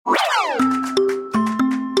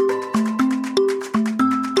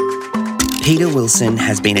Peter Wilson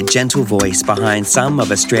has been a gentle voice behind some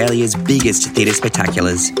of Australia's biggest theatre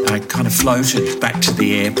spectaculars. I kind of floated back to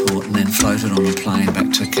the airport and then floated on a plane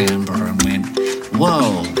back to Canberra and went,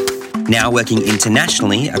 whoa. Now working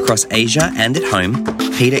internationally across Asia and at home,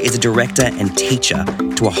 Peter is a director and teacher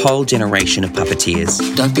to a whole generation of puppeteers.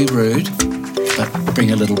 Don't be rude, but bring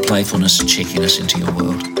a little playfulness and cheekiness into your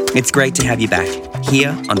world. It's great to have you back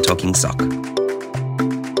here on Talking Sock.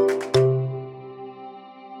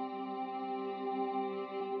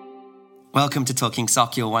 Welcome to Talking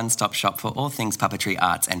Sock, your one-stop shop for all things puppetry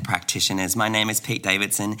arts and practitioners. My name is Pete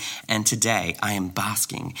Davidson, and today I am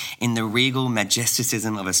basking in the regal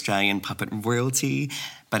majesticism of Australian puppet royalty.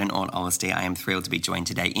 But in all honesty, I am thrilled to be joined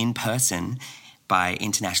today in person by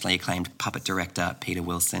internationally acclaimed puppet director Peter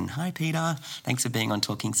Wilson. Hi, Peter. Thanks for being on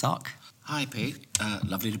Talking Sock. Hi, Pete.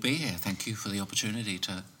 Lovely to be here. Thank you for the opportunity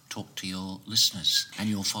to talk to your listeners and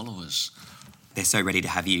your followers. They're so ready to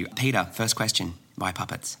have you. Peter, first question. Why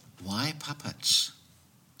puppets? Why puppets?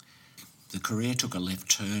 The career took a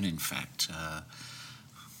left turn, in fact.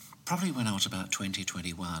 Probably when I was about 20,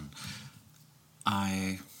 21.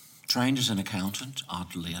 I trained as an accountant,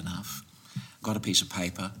 oddly enough. Got a piece of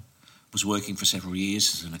paper. Was working for several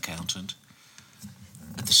years as an accountant.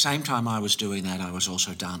 At the same time I was doing that, I was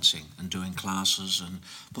also dancing and doing classes and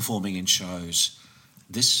performing in shows.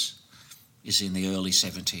 This is in the early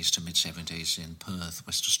 70s to mid-70s in Perth,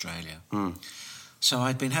 West Australia. So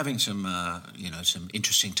I'd been having some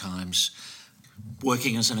interesting times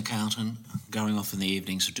working as an accountant, going off in the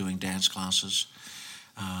evenings of doing dance classes.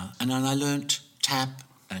 And then I learnt tap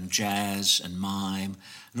and jazz and mime,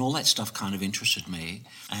 and all that stuff kind of interested me.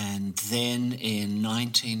 And then in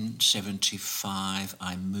 1975,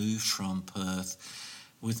 I moved from Perth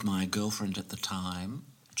with my girlfriend at the time,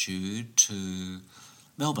 Jude, to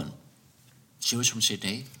Melbourne. She was from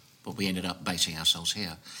Sydney, but we ended up basing ourselves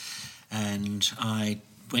here. And I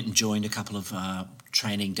went and joined a couple of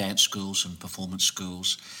training dance schools and performance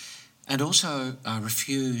schools. And also I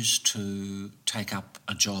refused to take up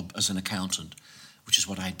a job as an accountant, which is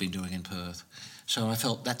what I had been doing in Perth. So I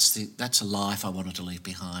felt that's a life I wanted to leave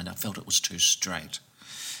behind. I felt it was too straight,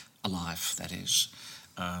 a life, that is,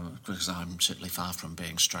 because I'm certainly far from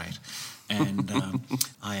being straight. And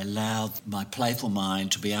I allowed my playful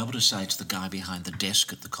mind to be able to say to the guy behind the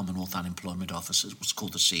desk at the Commonwealth Unemployment Office, it was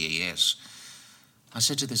called the CES, I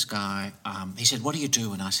said to this guy, he said, "What do you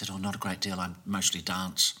do?" And I said, "Oh, not a great deal, I mostly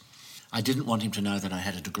dance." I didn't want him to know that I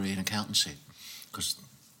had a degree in accountancy, because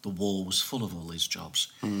the wall was full of all these jobs.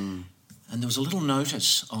 And there was a little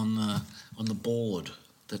notice on the board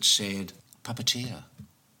that said, "Puppeteer."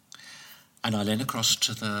 And I leaned across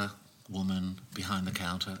to the woman behind the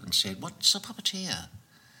counter and said, "What's a puppeteer?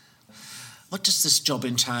 What does this job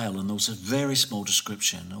entail?" And there was a very small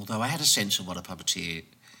description, although I had a sense of what a puppeteer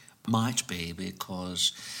might be,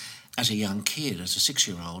 because as a young kid, as a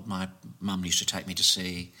 6-year-old, my mum used to take me to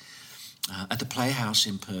see at the Playhouse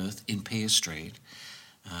in Perth, in Pier Street.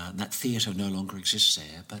 That theatre no longer exists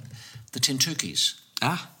there, but the Tintookis,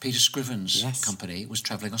 Peter Scriven's company, was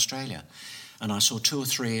travelling Australia. And I saw 2 or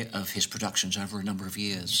 3 of his productions over a number of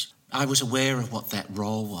years. I was aware of what that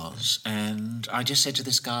role was, and I just said to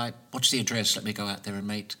this guy, "What's the address? Let me go out there and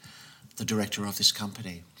meet the director of this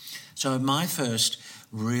company." So my first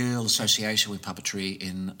real association with puppetry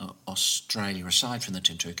in Australia, aside from the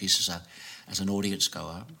Tintookis as an audience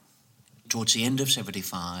goer, towards the end of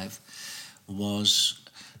 75, was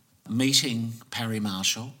meeting Parry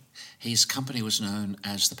Marshall. His company was known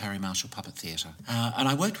as the Parry Marshall Puppet Theatre. And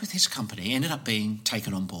I worked with his company, ended up being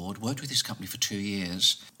taken on board, worked with his company for 2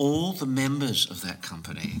 years. All the members of that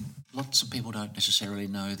company, lots of people don't necessarily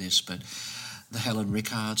know this, but the Helen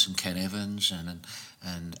Rickards and Ken Evans and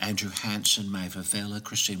Andrew Hansen, Maeva Vella,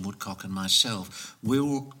 Christine Woodcock and myself, we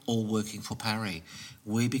were all working for Parry.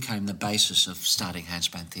 We became the basis of starting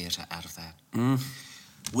Handspring Theatre out of that.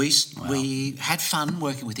 We had fun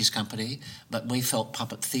working with his company, but we felt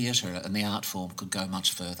puppet theatre and the art form could go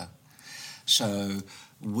much further. So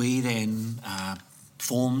we then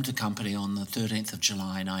formed a company on the 13th of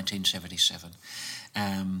July 1977.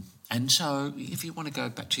 And so if you want to go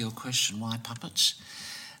back to your question, why puppets?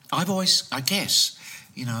 I've always, I guess,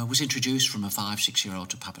 was introduced from a 5-6-year-old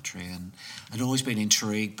to puppetry, and I'd always been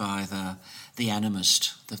intrigued by the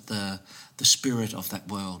animist, the spirit of that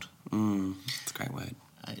world. That's a great word.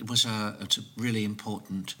 It's a really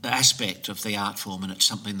important aspect of the art form, and it's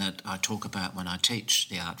something that I talk about when I teach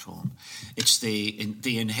the art form. It's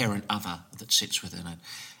the inherent other that sits within it,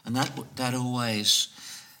 and that always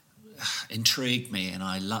intrigued me, and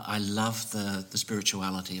I love the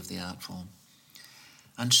spirituality of the art form.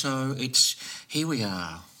 And so here we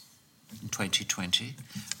are, in 2020,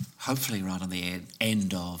 hopefully right on the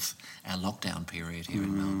end of our lockdown period here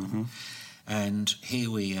in Melbourne. And here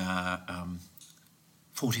we are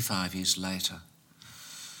 45 years later,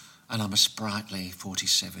 and I'm a sprightly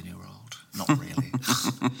 47-year-old. Not really.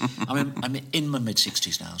 I'm in my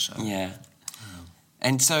mid-60s now, so... Yeah.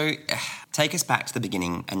 And so take us back to the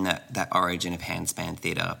beginning and that origin of Handspan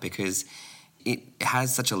Theatre, because it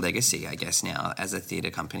has such a legacy, I guess, now as a theatre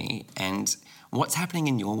company. And what's happening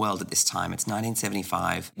in your world at this time? It's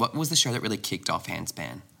 1975. What was the show that really kicked off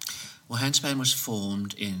Handspan? Well, Handspan was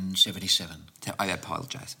formed in 77. I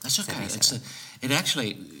apologise. That's okay. It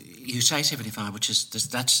actually, you say 75, which is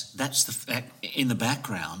that's the fact in the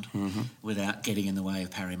background, without getting in the way of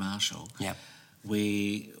Parry Marshall. Yeah.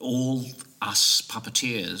 We all, us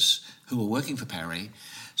puppeteers who were working for Parry,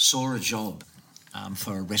 saw a job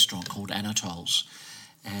for a restaurant called Anatole's,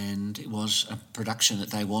 and it was a production that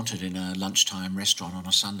they wanted in a lunchtime restaurant on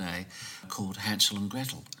a Sunday called Hansel and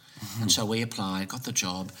Gretel. And so we applied, got the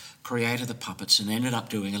job, created the puppets, and ended up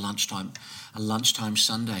doing a lunchtime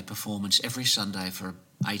Sunday performance every Sunday for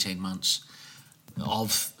 18 months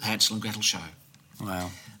of Hansel and Gretel show. Wow.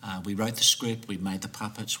 We wrote the script, we made the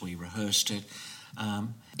puppets, we rehearsed it.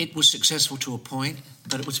 It was successful to a point,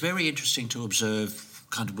 but it was very interesting to observe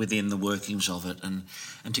kind of within the workings of it and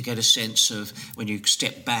to get a sense of when you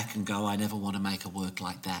step back and go, I never want to make a work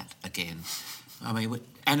like that again. I mean,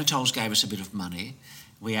 Anatole's gave us a bit of money.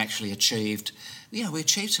 We actually achieved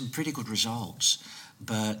some pretty good results,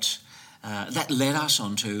 but that led us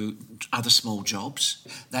on to other small jobs.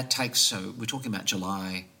 We're talking about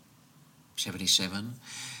July 77,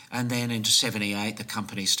 and then into 78 the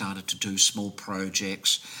company started to do small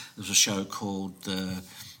projects. There was a show called the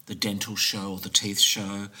Dental Show or the Teeth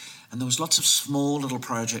Show, and there was lots of small little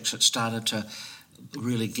projects that started to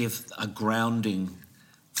really give a grounding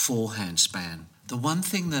for Handspan. The one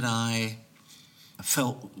thing that I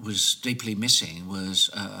felt was deeply missing was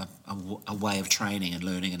a way of training and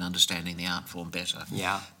learning and understanding the art form better,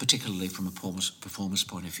 particularly from a performance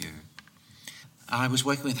point of view. I was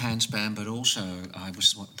working with Handspan, but also I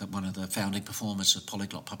was one of the founding performers of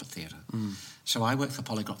Polyglot Puppet Theatre. So I worked for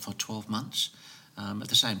Polyglot for 12 months, at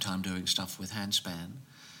the same time doing stuff with Handspan.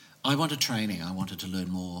 I wanted training, I wanted to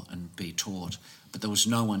learn more and be taught, but there was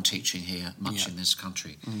no one teaching here much in this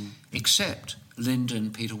country, except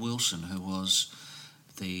Lyndon Peter Wilson, who was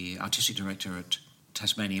the artistic director at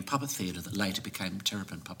Tasmanian Puppet Theatre that later became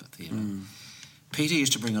Terrapin Puppet Theatre. Peter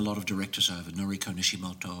used to bring a lot of directors over, Noriko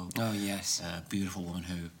Nishimoto. Oh, yes. A beautiful woman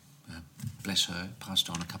who, bless her, passed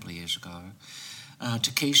on a couple of years ago.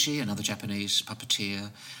 Takeshi, another Japanese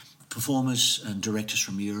puppeteer, performers and directors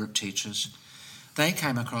from Europe, teachers. They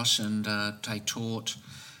came across and they taught.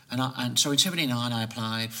 And so in 79 I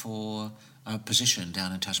applied for a position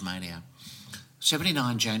down in Tasmania.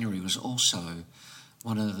 79 January was also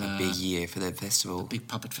one of the... A big year for the festival. The big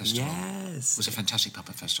puppet festival. Yes. It was a fantastic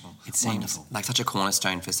puppet festival. It seems wonderful. like such a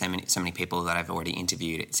cornerstone for so many people that I've already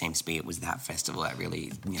interviewed. It seems to be it was that festival that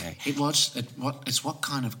really, It was. It's what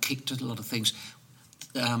kind of kicked a lot of things.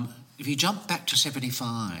 If you jump back to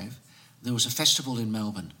 75, there was a festival in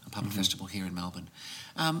Melbourne, a puppet festival here in Melbourne.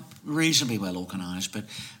 Reasonably well organised, but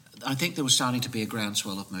I think there was starting to be a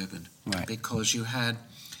groundswell of movement. Right. Because you had...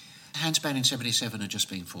 Handspan in 77 had just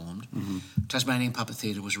been formed. Tasmanian Puppet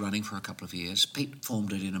Theatre was running for a couple of years. Pete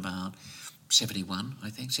formed it in about 71, I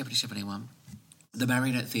think, 71. The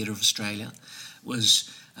Marionette Theatre of Australia was,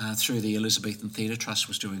 through the Elizabethan Theatre Trust,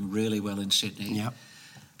 was doing really well in Sydney. Yep.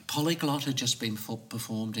 Polyglot had just been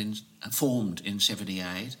formed in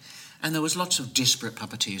 78, and there was lots of disparate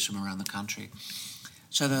puppeteers from around the country.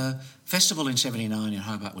 So the festival in 79 in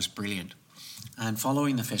Hobart was brilliant. And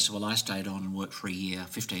following the festival, I stayed on and worked for a year,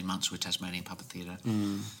 15 months with Tasmanian Puppet Theatre.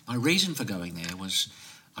 My reason for going there was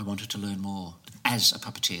I wanted to learn more as a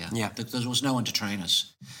puppeteer. Yeah. There was no one to train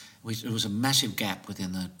us. There was a massive gap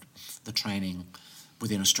within the training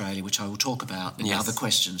within Australia, which I will talk about in the other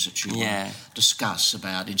questions that you want to discuss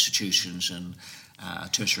about institutions and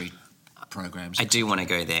tertiary programs. I do want to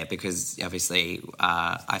go there because obviously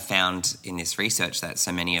I found in this research that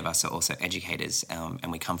so many of us are also educators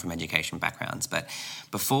and we come from education backgrounds. But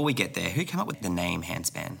before we get there, who came up with the name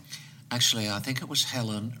Handspan? Actually, I think it was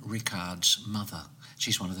Helen Rickard's mother.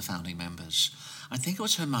 She's one of the founding members. I think it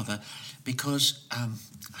was her mother because, I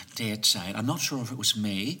dared say it, I'm not sure if it was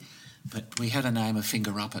me, but we had a name of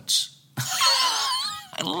Finger Uppets.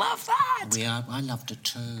 I love that. I loved it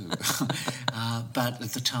too. But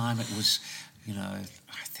at the time it was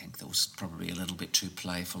I think that was probably a little bit too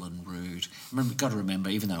playful and rude. You've got to remember,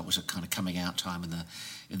 even though it was a kind of coming out time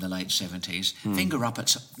in the late 70s, Finger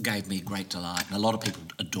Uppets gave me great delight, and a lot of people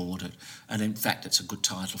adored it. And in fact, it's a good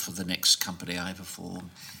title for the next company I ever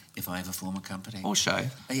form, if I ever form a company. Or show.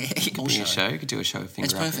 Yeah, it could be a show. You could do a show of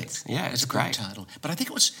Finger Uppets. It's perfect. Yeah, it's a great great title. But I think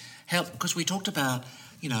it was helped because we talked about,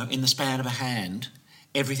 in the span of a hand,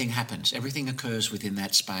 everything happens. Everything occurs within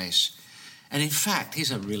that space. And in fact,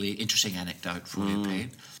 here's a really interesting anecdote for you, Pete.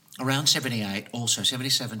 Around 78, also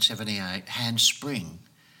 77, 78, Handspring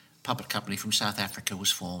puppet company from South Africa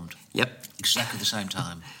was formed. Yep. Exactly the same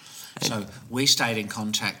time. So we stayed in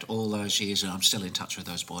contact all those years, and I'm still in touch with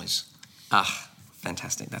those boys.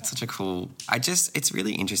 Fantastic. That's such a cool... it's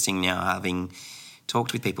really interesting now, having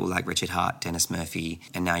talked with people like Richard Hart, Dennis Murphy,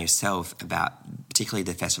 and now yourself about particularly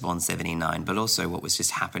the festival in 79, but also what was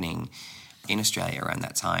just happening in Australia around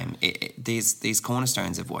that time. These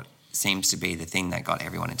cornerstones of what seems to be the thing that got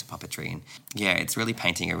everyone into puppetry. And yeah, it's really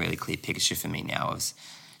painting a really clear picture for me now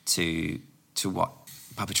to what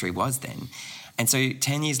puppetry was then. And so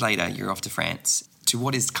 10 years later, you're off to France to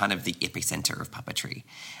what is kind of the epicenter of puppetry.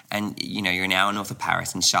 And, you're now north of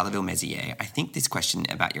Paris in Charleville-Mézières. I think this question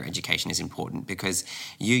about your education is important because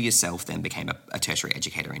you yourself then became a tertiary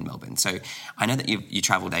educator in Melbourne. So I know that you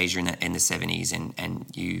travelled Asia in the 70s and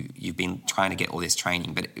you've been trying to get all this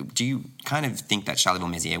training, but do you kind of think that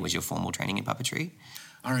Charleville-Mézières was your formal training in puppetry?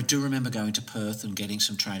 I do remember going to Perth and getting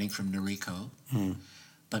some training from Noriko.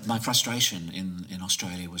 But my frustration in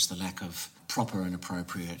Australia was the lack of proper and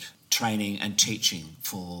appropriate training and teaching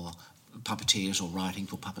for puppeteers or writing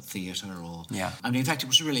for puppet theatre in fact, it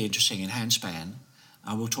was really interesting in Handspan.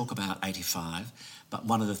 We'll talk about 85, but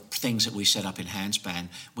one of the things that we set up in Handspan,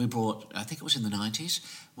 we brought, I think it was in the 90s,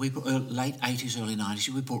 late 80s, early 90s,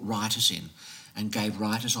 we brought writers in and gave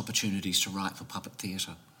writers opportunities to write for puppet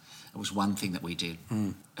theatre. It was one thing that we did.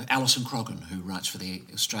 Alison Croggan, who writes for The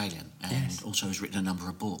Australian and also has written a number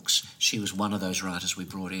of books, she was one of those writers we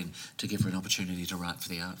brought in to give her an opportunity to write for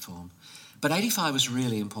the art form. But 85 was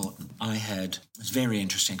really important. It was very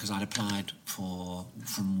interesting because I'd applied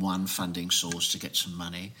from one funding source to get some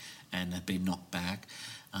money and had been knocked back.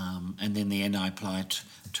 And then in the end I applied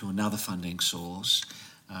to another funding source.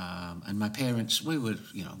 And my parents, we were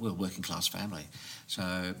a working class family.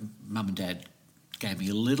 So Mum and Dad gave me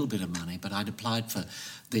a little bit of money, but I'd applied for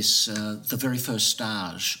this, the very first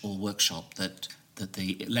stage or workshop that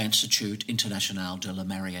the L'Institut International de la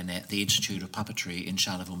Marionnette, the Institute of Puppetry in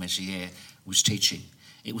Charleville-Mézières, was teaching.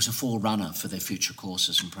 It was a forerunner for their future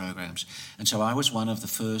courses and programs. And so I was one of the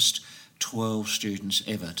first 12 students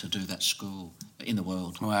ever to do that school in the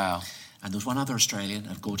world. Wow. And there was one other Australian,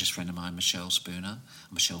 a gorgeous friend of mine, Michelle Spooner,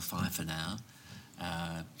 Michelle Pfeiffer now.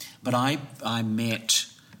 But I met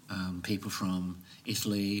people from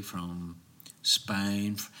Italy, from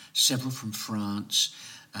Spain, several from France.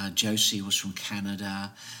 Josie was from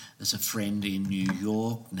Canada. There's a friend in New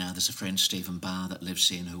York. Now there's a friend, Stephen Barr, that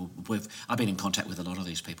lives in I've been in contact with a lot of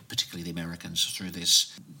these people, particularly the Americans, through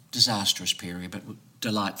this disastrous period, but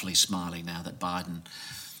delightfully smiling now that Biden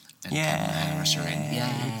and Kamala Harris are in.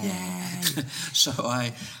 Yeah. So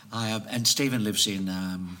and Stephen lives in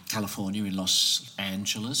California, in Los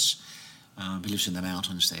Angeles. He lives in the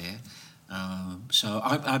mountains there. Also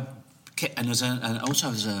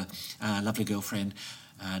there's a lovely girlfriend,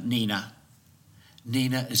 Nina.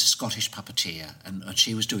 Nina is a Scottish puppeteer, and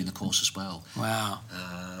she was doing the course as well. Wow.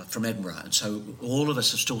 From Edinburgh. And so all of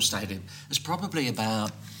us have still stayed in. There's probably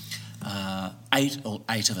about 8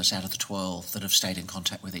 of us out of the 12 that have stayed in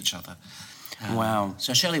contact with each other. Wow.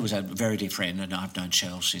 So Shelley was a very dear friend, and I've known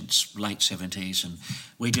Shell since late 70s, and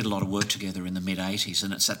we did a lot of work together in the mid-80s,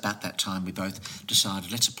 and it's about that time we both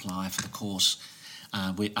decided, let's apply for the course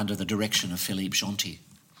under the direction of Philippe Gentil.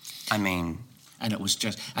 And it was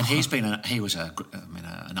just, and he was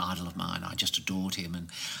an idol of mine. I just adored him, and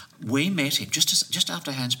we met him just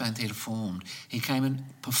after Handspan Theatre formed. He came and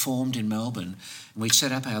performed in Melbourne, and we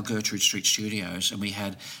set up our Gertrude Street studios, and we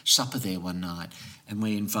had supper there one night, and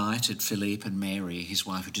we invited Philippe and Mary, his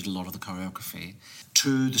wife, who did a lot of the choreography,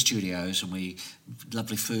 to the studios, and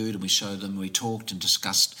lovely food, and we showed them. We talked and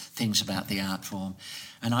discussed things about the art form,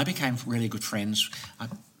 and I became really good friends.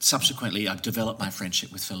 Subsequently, I developed my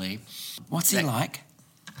friendship with Philippe. What's he like?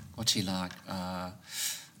 He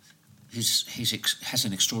has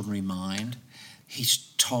an extraordinary mind. He's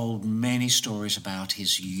told many stories about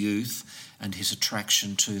his youth and his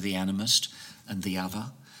attraction to the animist and the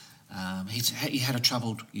other. He had a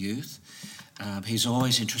troubled youth. He's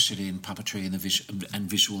always interested in puppetry and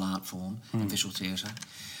visual art form and visual theatre.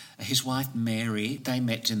 His wife Mary, they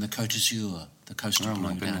met in the Côte d'Azur, the coast of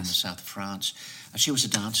Blue down in the south of France. She was a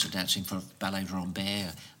dancer dancing for Ballet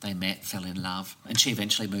Rambert. They met, fell in love, and she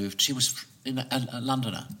eventually moved. She was a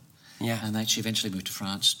Londoner. Yeah. And she eventually moved to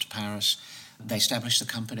France, to Paris. They established the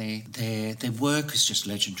company. Their work is just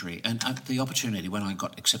legendary. And the opportunity when I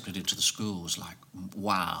got accepted into the school was like,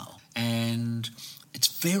 wow. And it's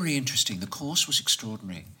very interesting. The course was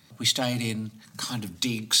extraordinary. We stayed in kind of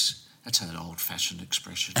digs. That's an old-fashioned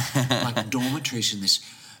expression. Like dormitories in this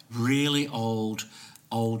really old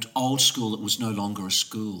school that was no longer a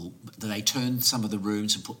school. They turned some of the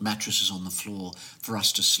rooms and put mattresses on the floor for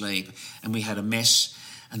us to sleep. And we had a mess.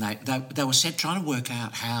 And they were trying to work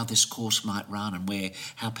out how this course might run and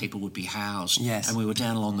how people would be housed. Yes. And we were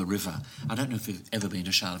down along the river. I don't know if you've ever been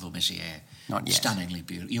to Charleville-Mézières. Not yet. Stunningly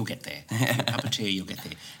beautiful. You'll get there. Puppeteer, you'll get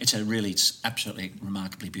there. It's absolutely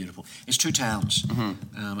remarkably beautiful. It's two towns.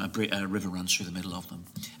 Mm-hmm. A river runs through the middle of them.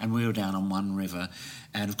 And we were down on one river.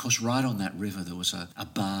 And, of course, right on that river there was a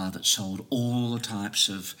bar that sold all the types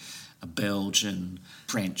of Belgian,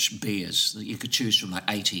 French beers that you could choose from, like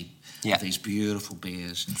 80 of these beautiful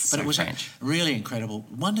beers. But it was French. A really incredible,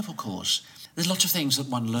 wonderful course. There's lots of things that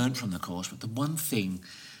one learned from the course, but the one thing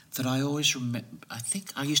that I always remember, I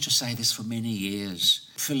think I used to say this for many years,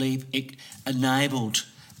 Philippe enabled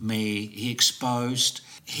me,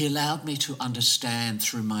 he allowed me to understand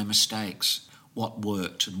through my mistakes what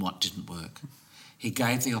worked and what didn't work. He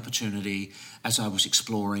gave the opportunity, as I was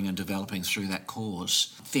exploring and developing through that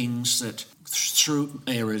course, things that through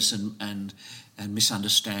errors and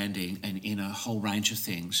misunderstanding and in a whole range of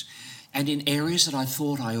things. And in areas that I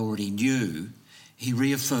thought I already knew, he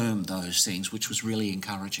reaffirmed those things, which was really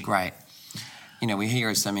encouraging. Great. You know, we hear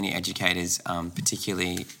of so many educators,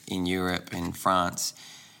 particularly in Europe and France,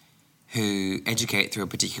 who educate through a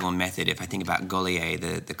particular method. If I think about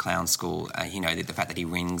Gaulier, the clown school, the fact that he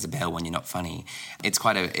rings a bell when you're not funny, it's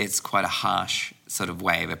quite a harsh sort of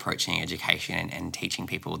way of approaching education and teaching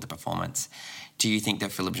people the performance. Do you think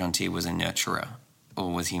that Philippe Gentil was a nurturer,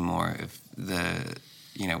 or was he more of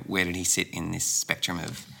where did he sit in this spectrum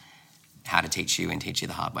of how to teach you and teach you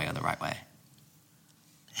the hard way or the right way?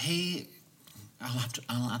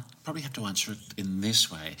 I'll probably have to answer it in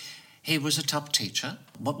this way. He was a top teacher.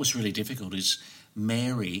 What was really difficult is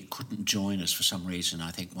Mary couldn't join us for some reason. I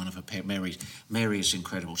think one of her parents... Mary is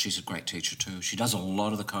incredible. She's a great teacher too. She does a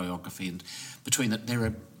lot of the choreography, and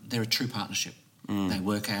they're a true partnership. They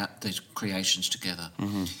work out the creations together.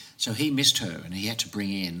 Mm-hmm. So he missed her, and he had to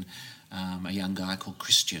bring in a young guy called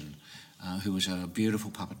Christian, who was a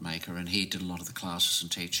beautiful puppet maker, and he did a lot of the classes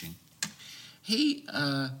and teaching. He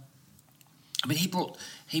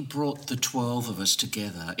brought the 12 of us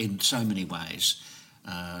together in so many ways.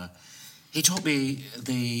 He taught me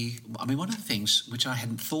one of the things which I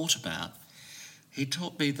hadn't thought about, he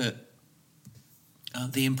taught me that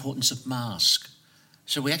the importance of mask.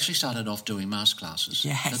 So we actually started off doing mask classes.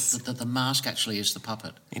 Yes. That the mask actually is the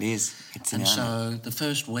puppet. It is. And so the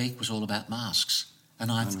first week was all about masks.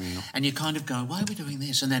 And you kind of go, why are we doing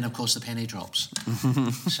this? And then, of course, the penny drops.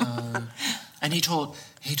 And he taught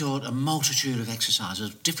a multitude of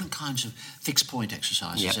exercises, different kinds of fixed point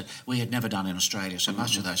exercises that we had never done in Australia. So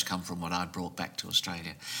most of those come from what I'd brought back to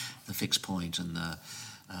Australia, the fixed point and the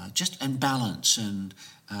and balance and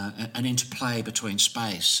an interplay between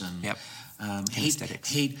space and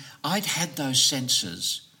kinesthetics. I'd had those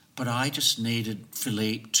senses, but I just needed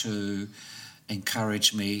Philippe to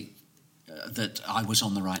encourage me that I was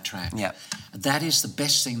on the right track. Yeah. That is the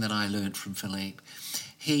best thing that I learned from Philippe.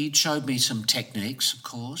 He showed me some techniques, of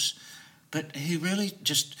course, but he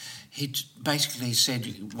basically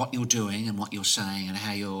said what you're doing and what you're saying and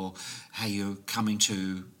how you're coming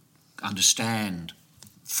to understand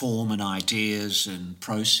form and ideas and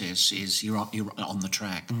process is you're on the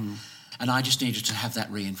track. Mm. And I just needed to have that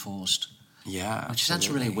reinforced. Yeah, which sounds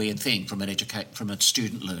a really weird thing from a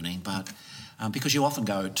student learning, but because you often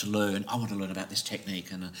go to learn, I want to learn about this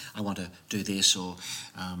technique and I want to do this, or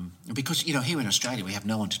because here in Australia we have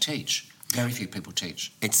no one to teach. Very few people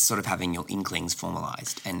teach. It's sort of having your inklings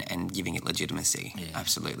formalised and giving it legitimacy. Yeah.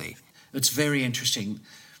 Absolutely. It's very interesting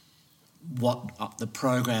what the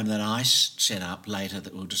program that I set up later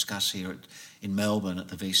that we'll discuss here in Melbourne at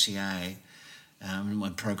the VCA,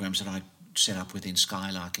 and programs that I set up within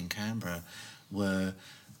Skylark in Canberra were,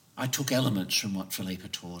 I took elements from what Philippe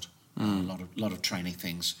had taught, a lot of training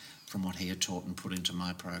things from what he had taught and put into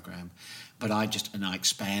my program, but I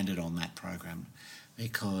expanded on that program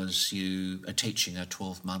because you are teaching a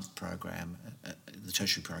 12-month program, the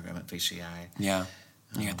tertiary program at VCA. Yeah.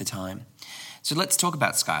 at the time. So let's talk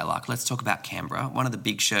about Skylark. Let's talk about Canberra. One of the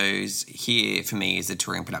big shows here for me is the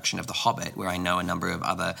touring production of The Hobbit, where I know a number of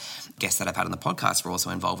other guests that I've had on the podcast were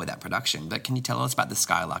also involved with that production. But can you tell us about the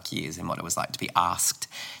Skylark years and what it was like to be asked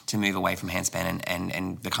to move away from Handspan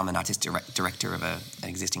and become an artistic director of an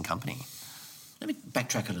existing company? Let me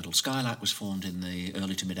backtrack a little. Skylark was formed in the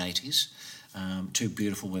early to mid-80s. Two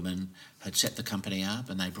beautiful women had set the company up,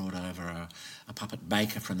 and they brought over a puppet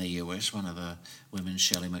maker from the US. One of the women,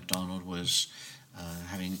 Shelley McDonald, was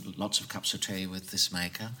having lots of cups of tea with this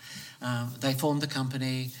maker. They formed the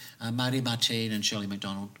company. Marty Martin and Shelley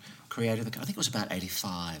McDonald created the company. I think it was about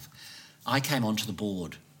 85. I came onto the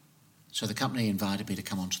board. So the company invited me to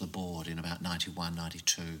come onto the board in about 91,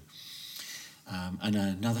 92. And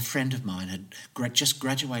another friend of mine had just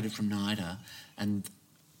graduated from NIDA, and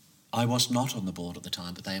I was not on the board at the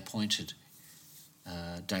time, but they appointed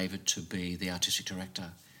David to be the artistic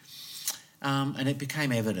director. And it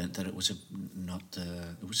became evident that it was it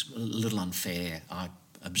was a little unfair. I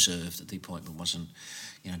observed that the appointment wasn't,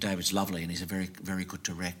 David's lovely and he's a very, very good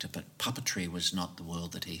director, but puppetry was not the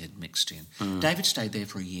world that he had mixed in. David stayed there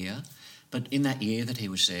for a year, but in that year that he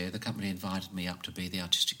was there, the company invited me up to be the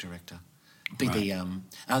artistic director. The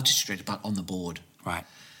artistic director, but on the board. Right.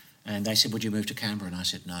 And they said, would you move to Canberra? And I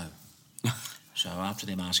said, no. So after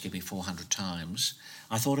them asking me 400 times,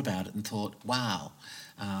 I thought about it and thought, wow.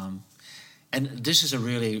 And this is a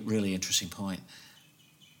really, really interesting point.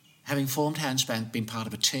 Having formed Handspan, been part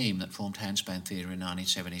of a team that formed Handspan Theatre in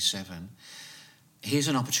 1977, here's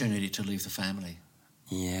an opportunity to leave the family.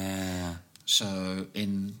 Yeah. So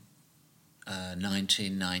in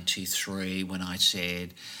 1993, when I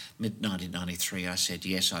said, mid-1993, I said,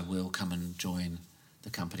 yes, I will come and join the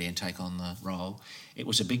company and take on the role. It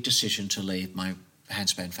was a big decision to leave my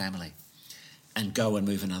Handspan family and go and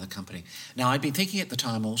move another company. Now, I'd been thinking at the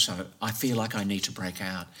time also, I feel like I need to break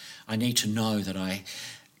out. I need to know that I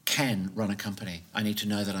can run a company. I need to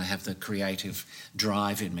know that I have the creative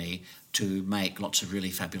drive in me to make lots of really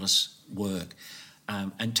fabulous work.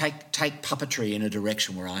 And take puppetry in a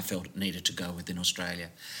direction where I felt it needed to go within Australia.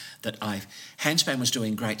 Handspan was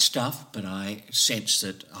doing great stuff, but I sensed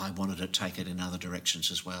that I wanted to take it in other directions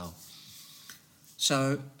as well.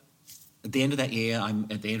 So at the end of that year,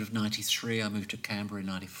 at the end of 93, I moved to Canberra in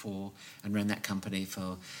 94 and ran that company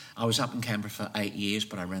I was up in Canberra for 8 years,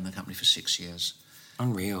 but I ran the company for 6 years.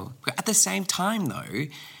 Unreal. But at the same time, though,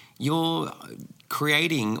 you're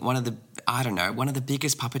creating one of the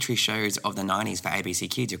biggest puppetry shows of the 90s for ABC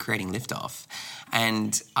Kids. You're creating Liftoff.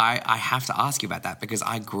 And I have to ask you about that because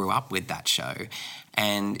I grew up with that show.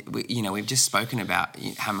 And, we've just spoken about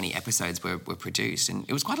how many episodes were produced, and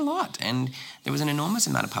it was quite a lot. And there was an enormous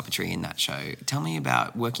amount of puppetry in that show. Tell me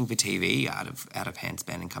about working for TV out of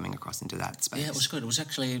Handspan and coming across into that space. Yeah, it was good. It was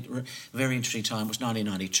actually a very interesting time. It was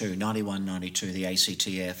 1992, 91, 92, the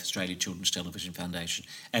ACTF, Australian Children's Television Foundation,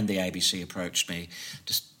 and the ABC approached me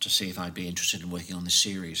to see if I'd be interested in working on this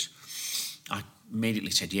series. I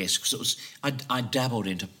immediately said yes, because I dabbled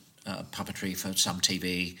into puppetry for some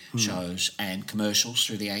TV shows and commercials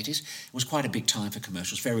through the 80s. It was quite a big time for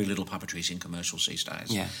commercials. Very little puppetry in commercials these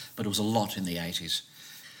days, but it was a lot in the 80s.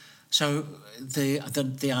 So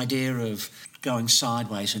the idea of going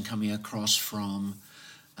sideways and coming across from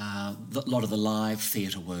a lot of the live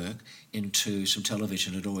theatre work into some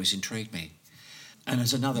television had always intrigued me. And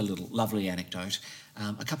there's another little lovely anecdote.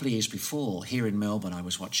 A couple of years before, here in Melbourne, I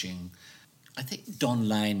was watching... I think Don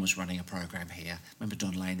Lane was running a program here. Remember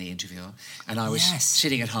Don Lane, the interviewer? And I was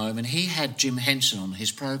sitting at home, and he had Jim Henson on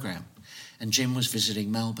his program, and Jim was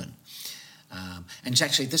visiting Melbourne. And it's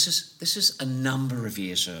actually, this is a number of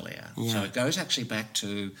years earlier. Yeah. So it goes actually back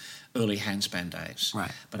to early Handspan days.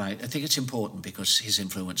 Right. But I think it's important because his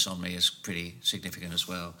influence on me is pretty significant as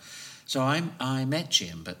well. So I met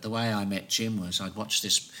Jim, but the way I met Jim was I'd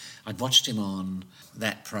watched him on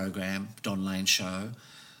that program, Don Lane show.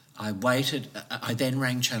 I waited. I then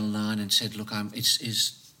rang Channel 9 and said, look,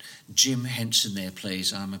 is Jim Henson there,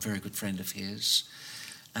 please? I'm a very good friend of his.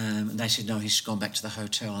 And they said, no, he's gone back to the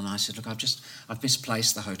hotel. And I said, look, I've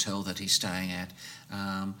misplaced the hotel that he's staying at.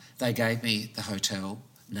 They gave me the hotel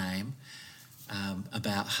name.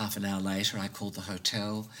 About half an hour later, I called the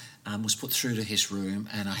hotel, was put through to his room,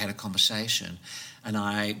 and I had a conversation. And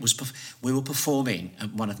we were performing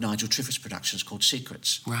one of Nigel Triffitt's productions called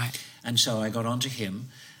Secrets. Right. And so I got onto him,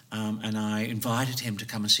 and I invited him to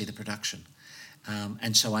come and see the production.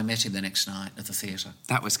 And so I met him the next night at the theatre.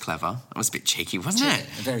 That was clever. It was a bit cheeky, wasn't it?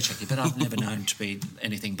 Very cheeky, but I've never known to be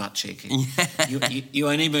anything but cheeky. Yeah. You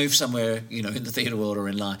only move somewhere, in the theatre world or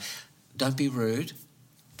in life. Don't be rude,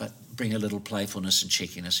 but bring a little playfulness and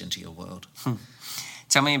cheekiness into your world.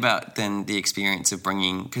 Tell me about then the experience of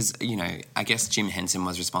bringing, because, I guess Jim Henson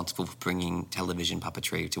was responsible for bringing television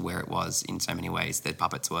puppetry to where it was in so many ways. That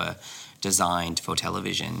puppets were designed for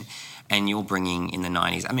television, and you're bringing in the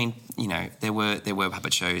 90s. I mean, there were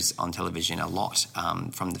puppet shows on television a lot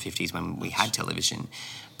from the 50s when we had television,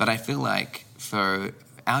 but I feel like for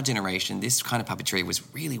our generation, this kind of puppetry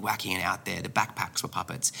was really wacky and out there. The backpacks were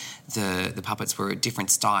puppets. The puppets were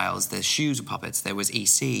different styles. The shoes were puppets. There was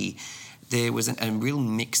EC. There was a real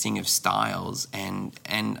mixing of styles, and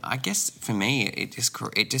I guess for me, it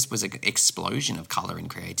just was an explosion of colour and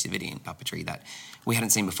creativity in puppetry that we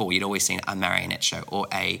hadn't seen before. You'd always seen a marionette show or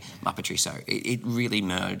a Muppetry show. It really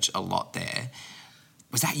merged a lot there.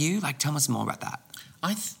 Was that you? Tell us more about that.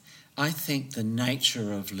 I think the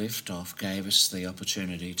nature of Liftoff gave us the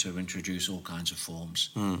opportunity to introduce all kinds of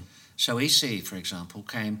forms. So EC, for example,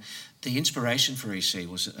 the inspiration for EC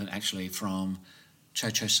was actually from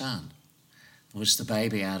Cho-Cho-San. It was the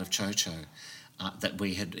baby out of Cho-Cho that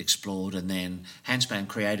we had explored, and then Hanspan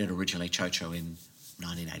created originally Cho-Cho in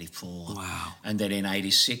 1984. Wow. And then in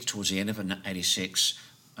 86, towards the end of 86,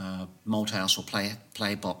 Malthouse or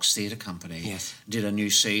Playbox Theatre Company did a new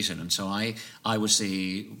season, and so I was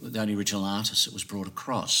the only original artist that was brought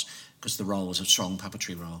across because the role was a strong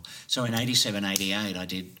puppetry role. So in 87, 88, I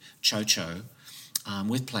did Cho-Cho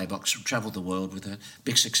with Playbox, travelled the world with a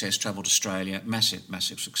big success, travelled Australia,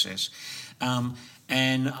 massive success.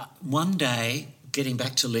 And one day, getting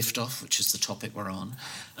back to Liftoff, which is the topic we're on,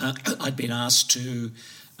 I'd been asked to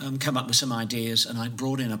come up with some ideas, and I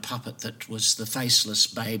brought in a puppet that was the faceless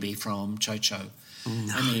baby from Cho-Cho.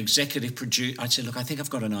 No. And the executive producer, I said, look, I think I've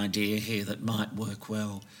got an idea here that might work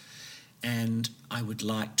well, and I would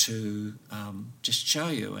like to just show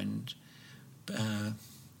you. And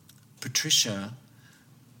Patricia,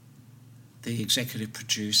 the executive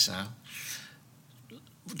producer,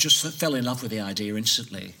 just fell in love with the idea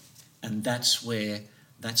instantly, and that's where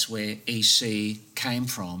EC came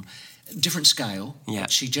from. Different scale,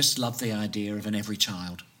 but she just loved the idea of an every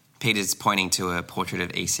child. Peter's pointing to a portrait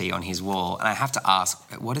of EC on his wall, and I have to ask,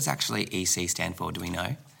 what does actually EC stand for? Do we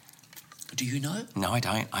know? Do you know? No, I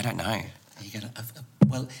don't. I don't know.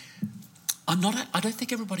 Well, I don't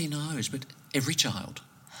think everybody knows, but every child.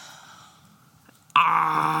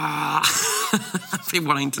 I've been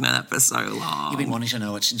wanting to know that for so long. You've been wanting to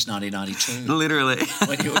know it since 1992. Literally.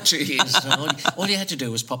 When you were 2 years old. All you had to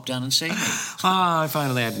do was pop down and see me. I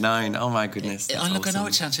finally had known. Oh, my goodness. Look, awesome. I know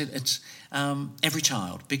it sounds... It's every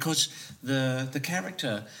child, because the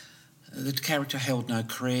character held no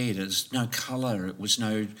creed. There's no colour. It was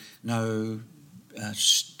there's no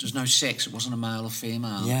sex. It wasn't a male or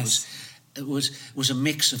female. Yes. It was a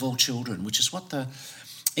mix of all children, which is what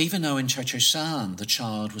even though in Cho-Cho-San the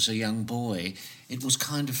child was a young boy, it was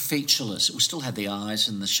kind of featureless. It still had the eyes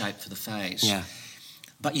and the shape for the face. Yeah.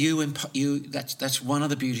 But that's one of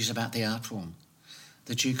the beauties about the art form,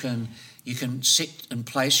 that you can sit and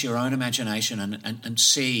place your own imagination and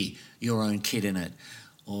see your own kid in it,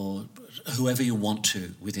 or whoever you want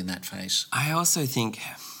to within that face. I also think,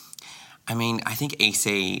 I think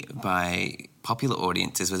EC by popular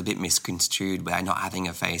audiences was a bit misconstrued by not having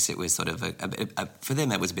a face. It was sort of for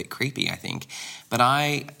them it was a bit creepy, I think. But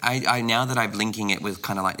I now that I'm linking it with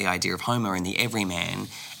kind of like the idea of Homer and the everyman,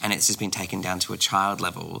 and it's just been taken down to a child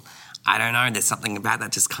level, I don't know, there's something about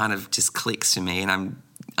that just clicks to me, and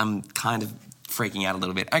I'm kind of freaking out a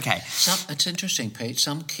little bit. Okay. It's interesting, Pete.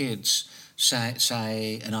 Some kids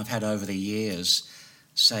say, and I've had over the years,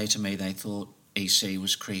 say to me they thought EC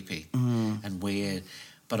was creepy and weird.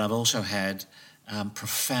 But I've also had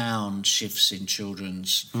profound shifts in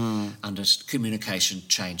children's under communication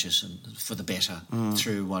changes and for the better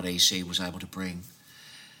through what EC was able to bring.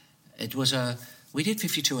 We did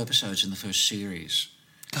 52 episodes in the first series.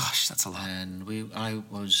 Gosh, that's a lot. And I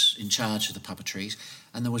was in charge of the puppetry,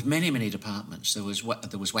 and there was many departments. There was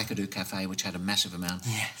Wackadoo Cafe, which had a massive amount.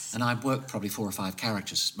 Yes. And I worked probably 4 or 5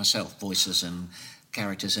 characters myself, voices and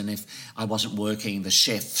characters. And if I wasn't working the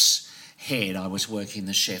chef's head, I was working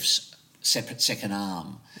the chef's separate second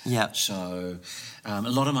arm. Yeah. So a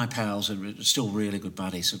lot of my pals are still really good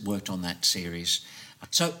buddies that worked on that series.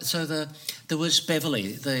 So there was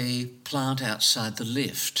Beverly, the plant outside the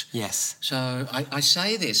lift. Yes. So I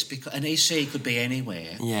say this because an EC could be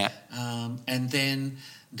anywhere. Yeah. And then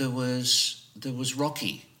there was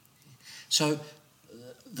Rocky. So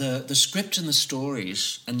the script and the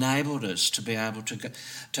stories enabled us to be able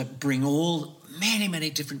to bring all many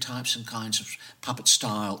different types and kinds of puppet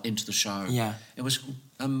style into the show. Yeah. It was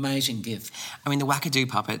amazing gift. I mean, the Wackadoo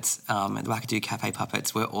puppets, the Wackadoo Cafe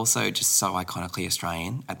puppets were also just so iconically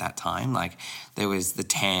Australian at that time. Like, there was the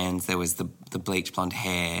tans, there was the bleach blonde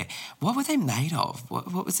hair. What were they made of?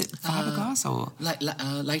 What was it, fiberglass or?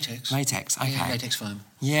 Latex. Latex, okay. Yeah, latex foam.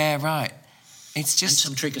 Yeah, right. It's just...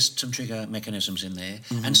 And some trigger mechanisms in there.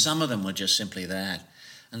 Mm-hmm. And some of them were just simply that.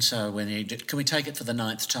 And so can we take it for the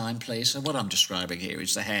 9th time, please? So what I'm describing here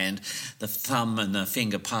is the hand, the thumb and the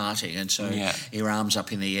finger parting. And so your arm's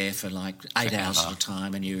up in the air for like 8 hours at a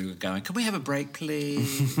time and you're going, can we have a break,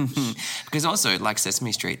 please? Because also, like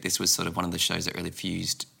Sesame Street, this was sort of one of the shows that really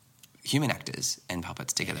fused human actors and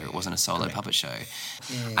puppets together. It wasn't a solo puppet show.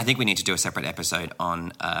 Yeah. I think we need to do a separate episode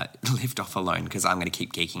on Lift Off Alone because I'm going to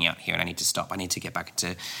keep geeking out here and I need to stop. I need to get back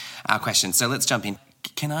into our questions. So let's jump in.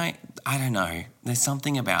 I don't know, there's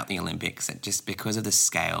something about the Olympics that just because of the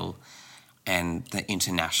scale and the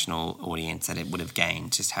international audience that it would have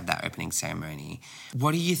gained, just have that opening ceremony.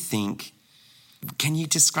 What do you think? Can you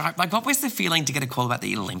describe, like, what was the feeling to get a call about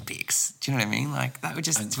the Olympics? Do you know what I mean? Like, that would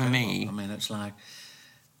just, incredible. For me... I mean, it's like,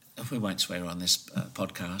 we won't swear on this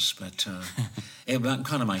podcast, but it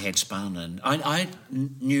kind of my head spun. And I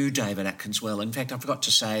knew David Atkins well. In fact, I forgot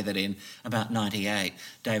to say that in about 98,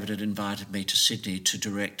 David had invited me to Sydney to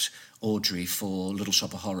direct Audrey for Little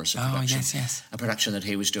Shop of Horrors, a production that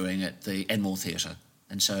he was doing at the Enmore Theatre.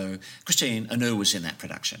 And so Christine Anu was in that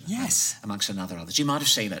production. Yes. Amongst another others. You might have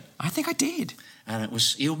seen it. I think I did. And it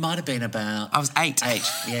was, you might have been about... I was 8. 8,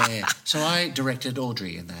 yeah. So I directed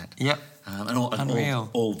Audrey in that. Yep. And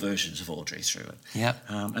all versions of Audrey through it. Yep.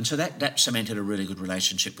 And so that cemented a really good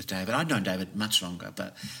relationship with David. I'd known David much longer,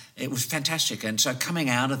 but it was fantastic. And so coming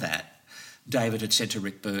out of that, David had said to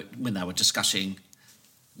Rick Burt, when they were discussing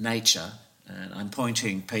nature, and I'm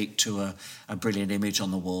pointing, Pete, to a brilliant image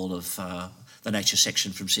on the wall of the nature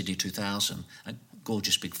section from Sydney 2000, a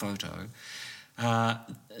gorgeous big photo.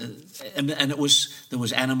 And there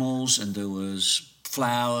was animals and there was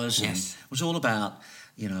flowers. Yes. And it was all about...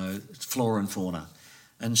 flora and fauna.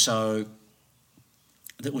 And so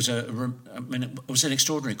it was an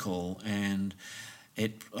extraordinary call. And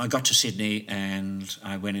I got to Sydney and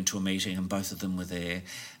I went into a meeting and both of them were there.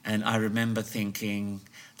 And I remember thinking,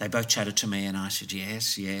 they both chatted to me and I said,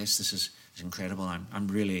 yes, this is incredible. I'm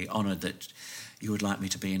really honoured that you would like me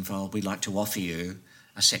to be involved. We'd like to offer you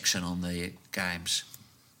a section on the games.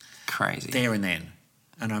 Crazy. There and then.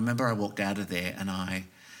 And I remember I walked out of there and I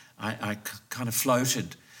kind of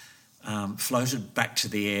floated back to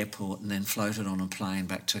the airport and then floated on a plane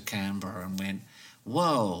back to Canberra and went,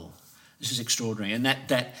 whoa, this is extraordinary. And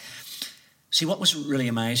see, what was really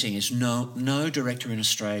amazing is no director in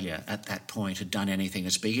Australia at that point had done anything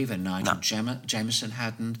as big. Even Nigel Jameson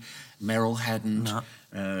hadn't, Merrill hadn't,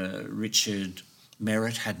 Richard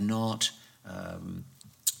Merritt had not,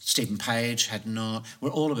 Stephen Page had not.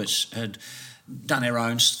 Well, all of us had done our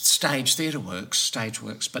own stage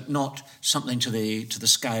works, but not something to the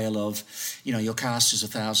scale of, your cast is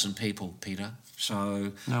 1,000 people, Peter.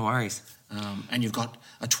 So no worries. And you've got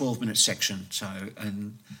a 12-minute section. So,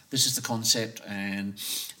 and this is the concept. And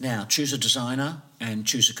now choose a designer and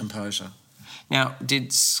choose a composer. Now,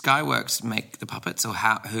 did Skyworks make the puppets, or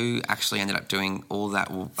who actually ended up doing all that?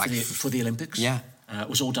 For the Olympics? Yeah. It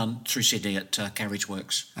was all done through Sydney at Carriage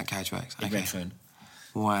Works. At Carriage Works, in Redfern.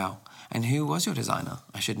 Wow. And who was your designer?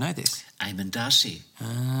 I should know this. Eamon Darcy.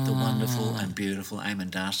 The wonderful and beautiful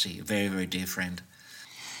Eamon Darcy. A very, very dear friend.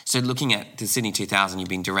 So looking at the Sydney 2000, you've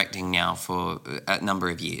been directing now for a number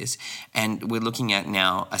of years, and we're looking at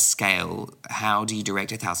now a scale. How do you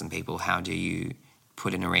direct 1,000 people? How do you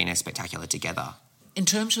put an arena spectacular together? In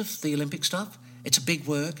terms of the Olympic stuff, it's a big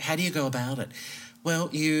work. How do you go about it? Well,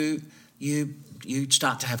 you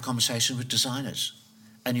start to have conversations with designers,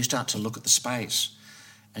 and you start to look at the space,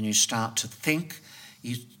 and you start to think.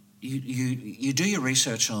 You do your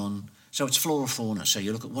research on. So it's flora fauna. So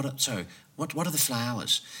you look at what are the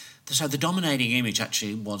flowers. So the dominating image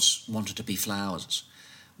actually wanted to be flowers,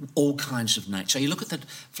 all kinds of nature. So you look at the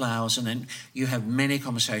flowers, and then you have many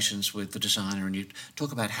conversations with the designer, and you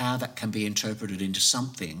talk about how that can be interpreted into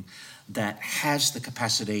something that has the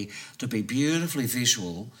capacity to be beautifully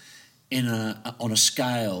visual on a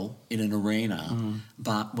scale in an arena,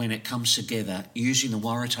 but when it comes together, using the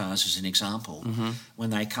Waratahs as an example, when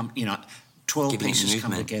they come, 12 pieces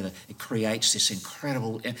come together, it creates this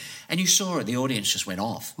incredible... And you saw it, the audience just went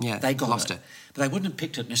off. Yeah, they got it. But they wouldn't have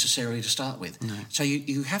picked it necessarily to start with. No. So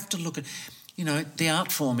you have to look at... the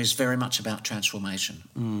art form is very much about transformation.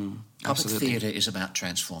 Puppet theatre is about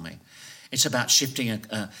transforming. It's about shifting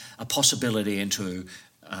a possibility into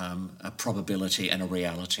a probability and a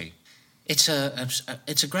reality. It's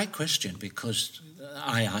a great question, because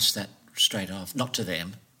I ask that straight off, not to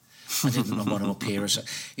them. I didn't want to appear as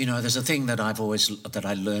there's a thing that I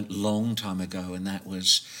learned a long time ago, and that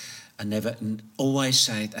was always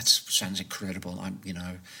say, that sounds incredible.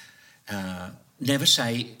 Never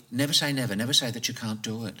say never say that you can't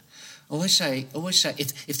do it. Always say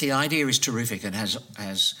if the idea is terrific and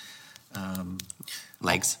has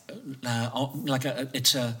legs,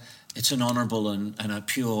 it's an honourable and a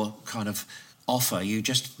pure kind of offer. You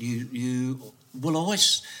will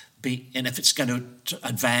always be, and if it's going to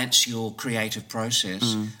advance your creative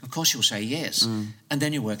process, of course you'll say yes, and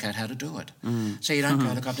then you work out how to do it. So you don't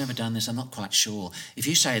go, look, I've never done this, I'm not quite sure. If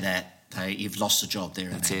you say that, you've lost the job there.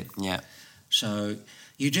 That's it. Yeah. So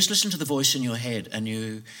you just listen to the voice in your head, and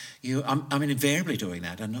I'm invariably doing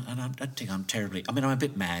that, and I don't think I'm terribly. I'm a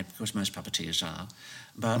bit mad, because most puppeteers are,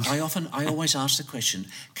 but I always ask the question,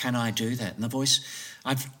 can I do that? And the voice,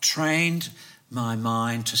 I've trained my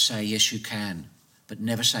mind to say yes, you can, but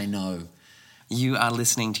never say no. You are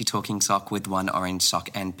listening to Talking Sock with One Orange Sock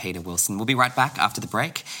and Peter Wilson. We'll be right back after the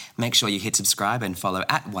break. Make sure you hit subscribe and follow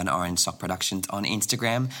at One Orange Sock Productions on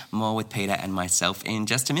Instagram. More with Peter and myself in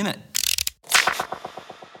just a minute.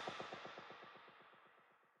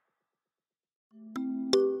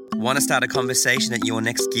 Want to start a conversation at your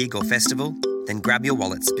next gig or festival? Then grab your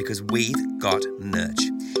wallets, because we've got merch.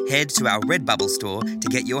 Head to our Redbubble store to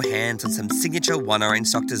get your hands on some signature One Orange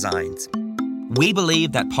Sock designs. We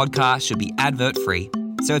believe that podcasts should be advert-free.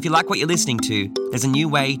 So if you like what you're listening to, there's a new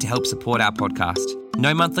way to help support our podcast.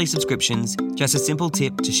 No monthly subscriptions, just a simple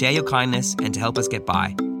tip to share your kindness and to help us get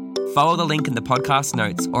by. Follow the link in the podcast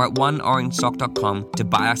notes or at oneorangesock.com to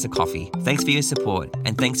buy us a coffee. Thanks for your support,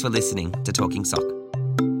 and thanks for listening to Talking Sock.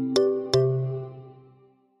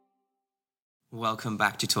 Welcome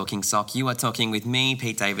back to Talking Sock. You are talking with me,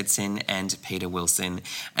 Pete Davidson, and Peter Wilson.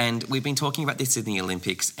 And we've been talking about this in the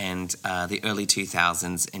Olympics and the early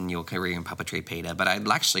 2000s in your career in puppetry, Peter. But I'd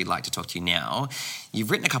actually like to talk to you now. You've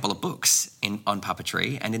written a couple of books on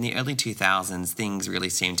puppetry, and in the early 2000s, things really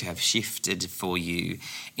seem to have shifted for you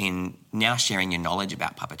in now sharing your knowledge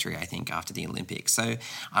about puppetry, I think, after the Olympics. So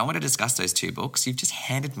I want to discuss those two books. You've just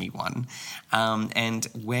handed me one. And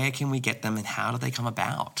where can we get them, and how do they come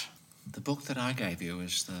about? The book that I gave you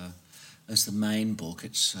is the main book.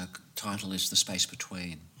 Its title is The Space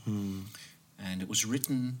Between. And it was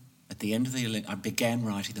written at the end of the Olympics. I began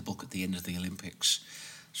writing the book at the end of the Olympics.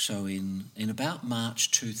 So in about March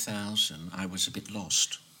 2000, I was a bit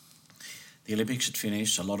lost. The Olympics had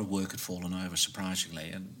finished, a lot of work had fallen over, surprisingly,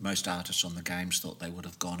 and most artists on the Games thought they would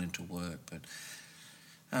have gone into work, but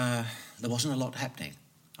there wasn't a lot happening.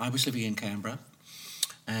 I was living in Canberra,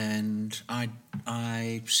 and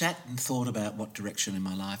I sat and thought about what direction in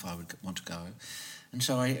my life I would want to go. And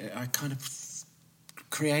so I kind of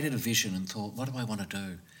created a vision and thought, what do I want to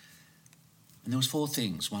do? And there was 4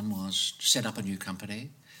 things. One was to set up a new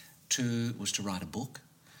company. 2 was to write a book.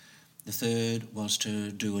 The 3rd was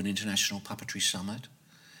to do an international puppetry summit.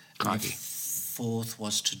 And the 4th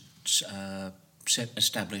was to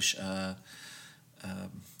establish a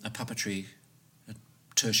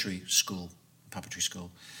tertiary school, puppetry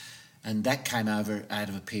school. And that came out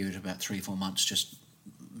of a period of about 3 or 4 months just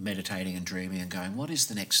meditating and dreaming and going, what is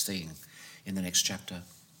the next thing in the next chapter?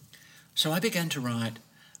 So I began to write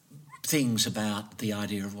things about the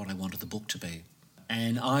idea of what I wanted the book to be.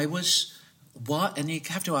 And and you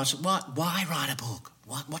have to ask, why write a book?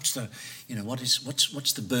 What's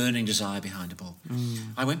the burning desire behind a book?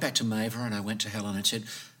 I went back to Maver and I went to Helen and said,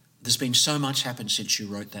 there's been so much happened since you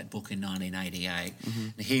wrote that book in 1988.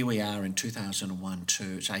 And here we are in 2001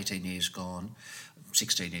 too. It's 18 years gone,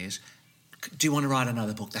 16 years. Do you want to write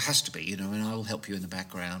another book? There has to be, and I will help you in the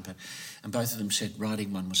background. And both of them said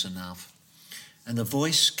writing one was enough. And the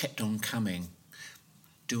voice kept on coming,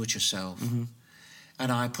 do it yourself.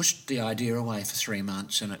 And I pushed the idea away for 3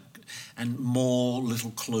 months, and more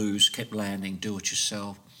little clues kept landing, do it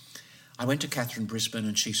yourself. I went to Catherine Brisbane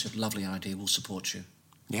and she said, lovely idea, we'll support you.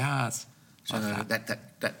 Yes. So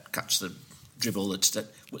that cuts the dribble.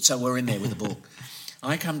 So we're in there with the book.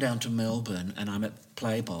 I come down to Melbourne and I'm at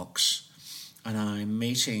Playbox and I'm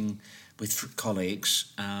meeting with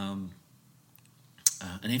colleagues. And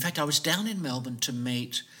in fact, I was down in Melbourne to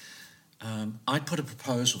meet... I'd put a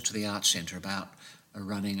proposal to the Arts Centre about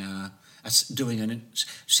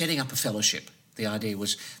setting up a fellowship. The idea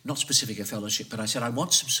was not specific a fellowship, but I said I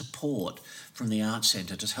want some support from the Arts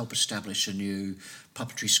Centre to help establish a new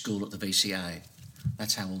puppetry school at the VCA.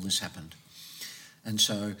 That's how all this happened. And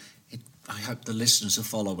so I hope the listeners are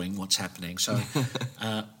following what's happening. So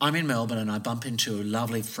I'm in Melbourne and I bump into a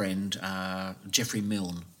lovely friend, Jeffrey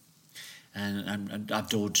Milne. And I've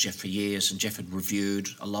adored Jeff for years, and Jeff had reviewed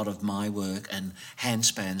a lot of my work and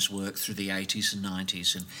Handspan's work through the 80s and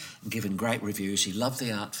 90s and given great reviews. He loved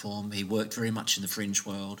the art form. He worked very much in the fringe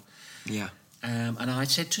world. Yeah. And I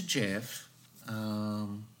said to Jeff,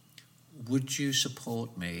 would you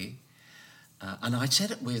support me? And I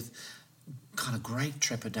said it with kind of great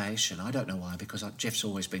trepidation. I don't know why, because Jeff's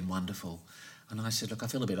always been wonderful. And I said, look, I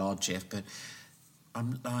feel a bit odd, Jeff, but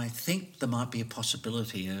I think there might be a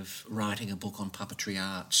possibility of writing a book on puppetry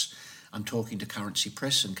arts. I'm talking to Currency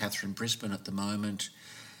Press and Catherine Brisbane at the moment.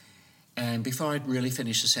 And before I'd really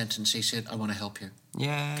finished the sentence, he said, I want to help you.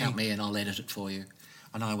 Yay. Count me and I'll edit it for you.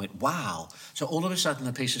 And I went, wow. So all of a sudden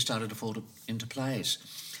the pieces started to fall into place.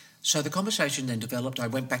 So the conversation then developed. I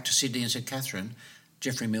went back to Sydney and said, Catherine,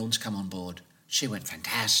 Jeffrey Milne's come on board. She went,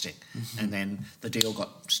 fantastic. Mm-hmm. And then the deal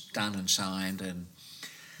got done and signed, and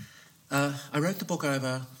I wrote the book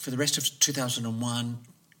over for the rest of 2001,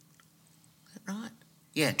 right?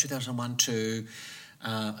 Yeah, 2001, 2,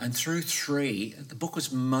 and through 3. The book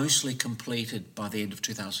was mostly completed by the end of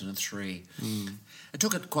 2003. It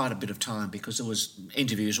took it quite a bit of time because there was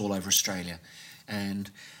interviews all over Australia.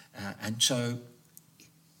 And so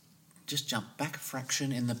just jump back a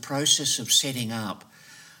fraction in the process of setting up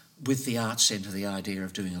with the Arts Centre the idea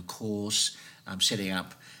of doing a course, setting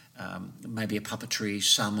up maybe a puppetry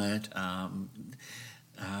summit, and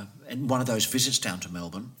one of those visits down to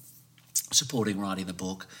Melbourne, supporting writing the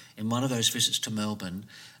book. In one of those visits to Melbourne,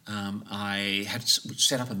 I had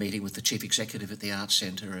set up a meeting with the chief executive at the Arts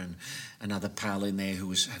Centre and another pal in there who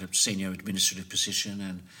had a senior administrative position.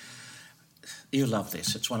 And you love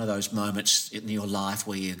this. It's one of those moments in your life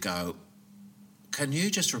where you go, can you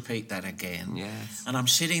just repeat that again? Yes. And I'm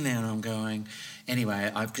sitting there and I'm going,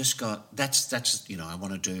 anyway, I've just got, that's I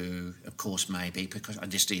want to do a course maybe, because I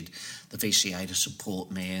just did the VCA to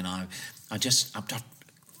support me, and I've got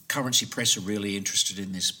Currency Press are really interested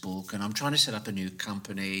in this book, and I'm trying to set up a new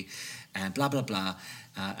company and blah, blah, blah.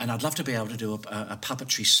 And I'd love to be able to do a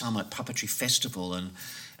puppetry summit, puppetry festival.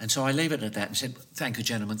 And so I leave it at that and said, thank you,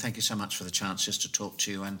 gentlemen. Thank you so much for the chance just to talk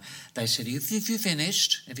to you. And they said, have you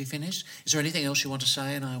finished? Have you finished? Is there anything else you want to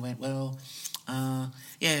say? And I went, well,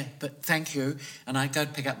 yeah, but thank you. And I go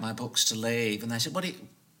to pick up my books to leave. And they said,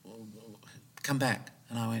 come back.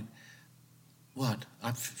 And I went, what?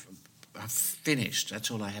 I've finished.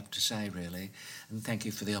 That's all I have to say, really. And thank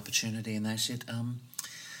you for the opportunity. And they said,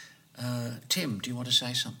 Tim, do you want to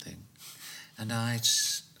say something? And I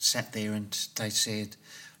sat there and they said,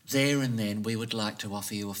 there and then we would like to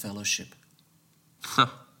offer you a fellowship.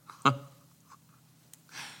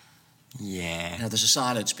 Yeah. Now there's a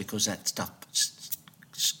silence because that stuff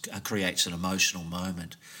creates an emotional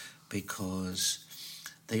moment, because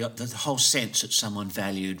the whole sense that someone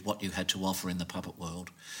valued what you had to offer in the puppet world,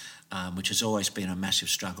 which has always been a massive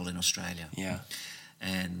struggle in Australia. Yeah.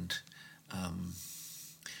 And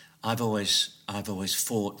I've always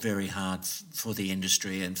fought very hard for the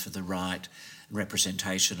industry and for the right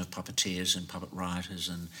representation of puppeteers and puppet writers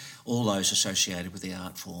and all those associated with the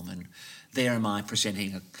art form. And there am I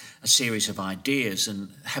presenting a series of ideas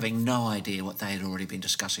and having no idea what they had already been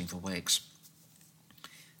discussing for weeks.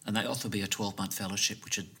 And they offered me a 12-month fellowship,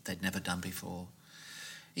 which they'd never done before,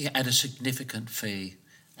 at a significant fee,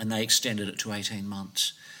 and they extended it to 18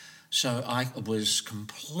 months. So I was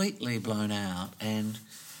completely blown out, and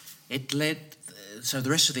it led... So the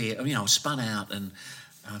rest of the year, I was spun out, and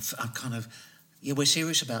I kind of... we're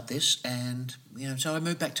serious about this, and, so I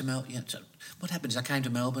moved back to Melbourne. So what happened is I came to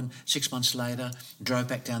Melbourne 6 months later, drove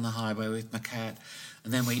back down the highway with my cat,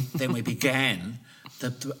 and then we began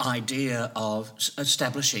the idea of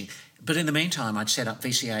establishing... But in the meantime, I'd set up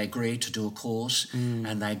VCA agreed to do a course,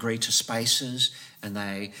 and they agreed to spaces, and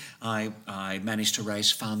I managed to raise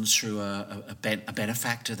funds through a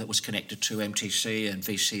benefactor that was connected to MTC and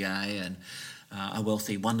VCA, and a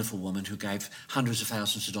wealthy, wonderful woman who gave hundreds of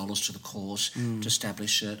thousands of dollars to the course to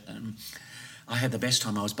establish it. And I had the best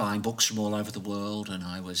time. I was buying books from all over the world, and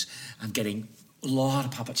I'm getting a lot of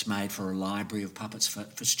puppets made for a library of puppets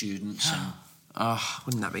for students.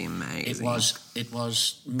 Wouldn't that be amazing? It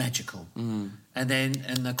was magical. And then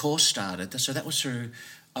the course started. So that was through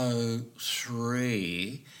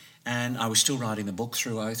 2003, and I was still writing the book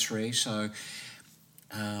through 2003. So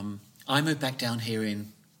I moved back down here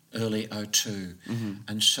in early 2002.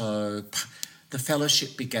 And so the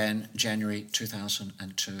fellowship began January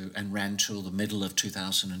 2002 and ran till the middle of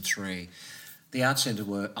 2003. The Arts Centre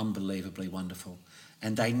were unbelievably wonderful,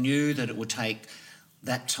 and they knew that it would take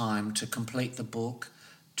that time to complete the book,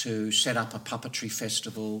 to set up a puppetry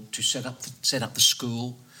festival, to set up the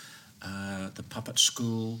school, the puppet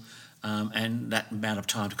school, and that amount of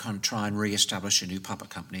time to kind of try and re-establish a new puppet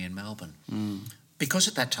company in Melbourne. Because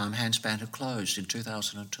at that time, Handspan had closed in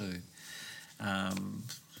 2002.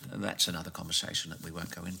 That's another conversation that we won't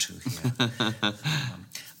go into here.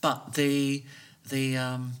 But the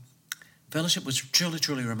fellowship was truly,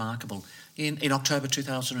 truly remarkable. In October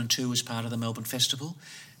 2002, as part of the Melbourne Festival,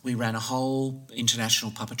 we ran a whole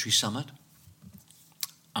international puppetry summit.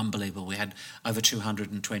 Unbelievable. We had over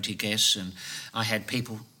 220 guests, and I had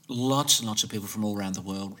people, lots and lots of people from all around the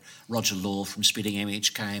world. Roger Law from Spitting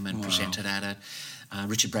Image came and presented at it.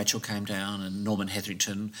 Richard Bradshaw came down, and Norman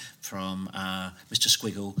Hetherington from Mr.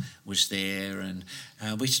 Squiggle was there, and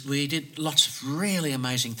we did lots of really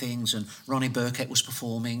amazing things. And Ronnie Burkett was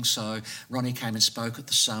performing, so Ronnie came and spoke at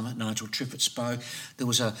the summit. Nigel Trippett spoke. There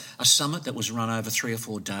was a summit that was run over 3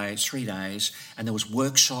 days, and there was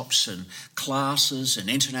workshops and classes and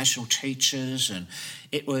international teachers, and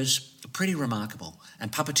it was pretty remarkable. And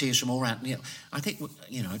puppeteers from all around, I think,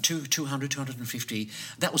 200, 250,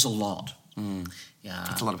 that was a lot. Yeah,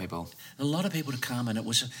 that's a lot of people. A lot of people to come, and it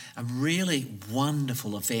was a really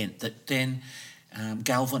wonderful event that then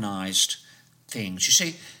galvanised things. You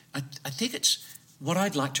see, I think it's... What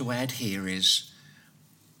I'd like to add here is,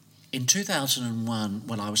 in 2001,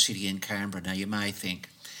 when I was sitting in Canberra, now you may think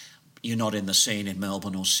you're not in the scene in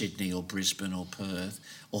Melbourne or Sydney or Brisbane or Perth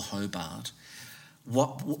or Hobart,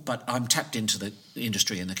 but I'm tapped into the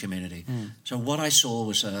industry and the community. So what I saw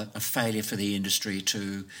was a failure for the industry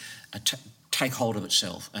to take hold of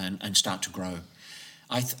itself and start to grow.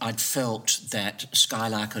 I'd felt that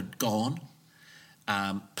Skylark had gone.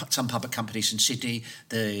 Some puppet companies in Sydney,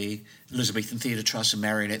 the Elizabethan Theatre Trust and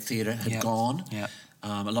Marionette Theatre had gone. Yep.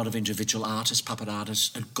 A lot of individual artists, puppet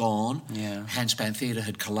artists, had gone. Yeah. Handspan Theatre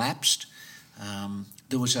had collapsed.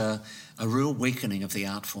 There was a real weakening of the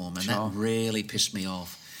art form, and that really pissed me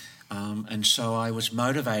off. And so I was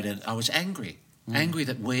motivated. I was angry. Angry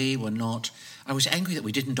that we were not... I was angry that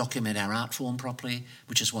we didn't document our art form properly,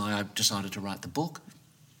 which is why I decided to write the book.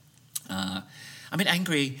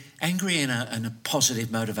 Angry in a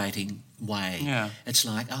positive, motivating way. Yeah. It's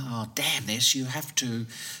like, oh, damn this,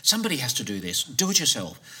 somebody has to do this. Do it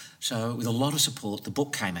yourself. So with a lot of support, the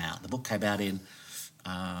book came out. The book came out in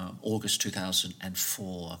August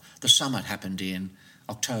 2004. The summit happened in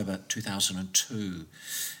October 2002.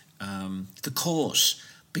 The course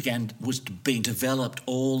was being developed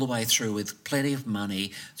all the way through with plenty of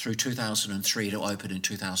money through 2003 to open in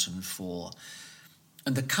 2004.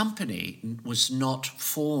 And the company was not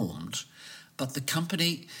formed, but the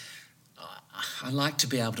company, I like to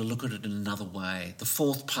be able to look at it in another way. The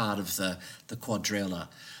fourth part of the quadrilla,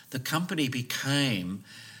 the company became,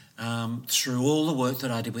 through all the work that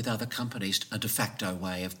I did with other companies, a de facto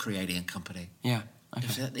way of creating a company. Yeah.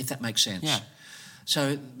 Okay. If that makes sense. Yeah.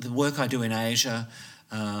 So the work I do in Asia,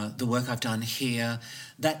 the work I've done here,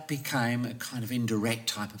 that became a kind of indirect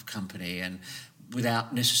type of company, and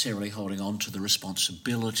without necessarily holding on to the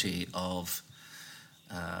responsibility of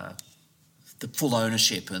the full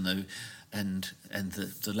ownership and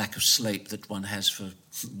the lack of sleep that one has for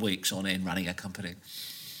weeks on end running a company.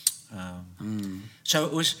 So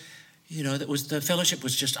it was, the fellowship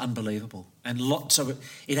was just unbelievable, and so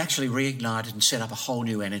it actually reignited and set up a whole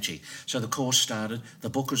new energy. So the course started, the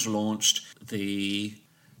book was launched, the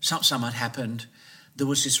summit happened. There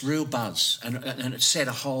was this real buzz, and it set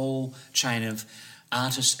a whole chain of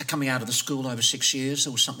artists coming out of the school over 6 years.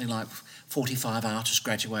 There was something like 45 artists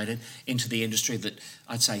graduated into the industry that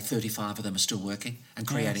I'd say 35 of them are still working and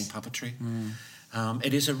creating puppetry.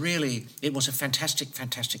 It was a fantastic,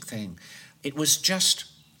 fantastic thing. It was just,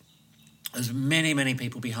 there's many, many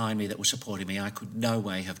people behind me that were supporting me. I could no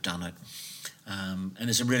way have done it. And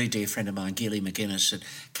there's a really dear friend of mine, Gilly McGuinness, that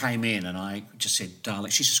came in, and I just said,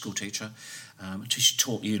 darling, she's a school teacher. She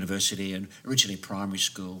taught university and originally primary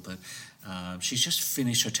school, but she's just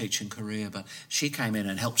finished her teaching career. But she came in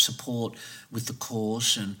and helped support with the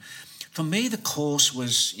course. And for me, the course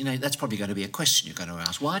was, that's probably going to be a question you're going to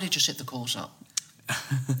ask. Why did you set the course up?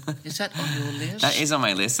 Is that on your list? That is on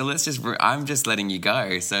my list. So I'm just letting you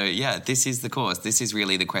go. So yeah, this is the course. This is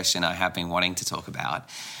really the question I have been wanting to talk about.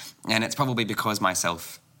 And it's probably because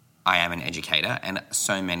I am an educator, and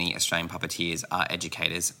so many Australian puppeteers are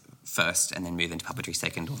educators first and then move into puppetry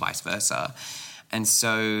second, or vice versa. And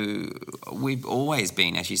so we've always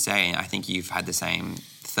been, as you say, and I think you've had the same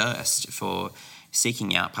thirst for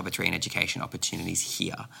seeking out puppetry and education opportunities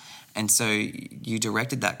here. And so you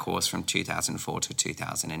directed that course from 2004 to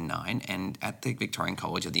 2009, and at the Victorian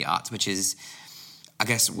College of the Arts, which is, I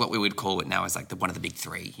guess, what we would call it now is like one of the big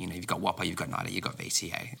three. You've got WAAPA, you've got NIDA, you've got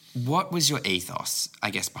VTA. What was your ethos,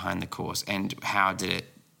 I guess, behind the course, and how did it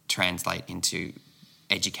translate into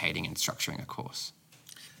educating and structuring a course?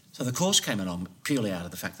 So the course came along purely out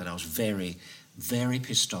of the fact that I was very, very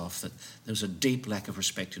pissed off that there was a deep lack of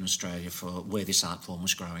respect in Australia for where this art form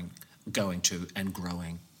was going to and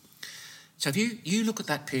growing. So if you look at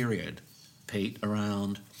that period, Pete,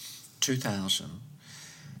 around 2000,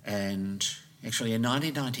 and actually in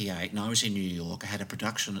 1998, and I was in New York, I had a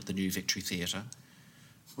production at the New Victory Theatre.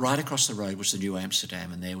 Right across the road was the New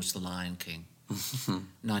Amsterdam, and there was the Lion King.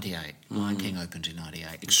 98. Lion King opened in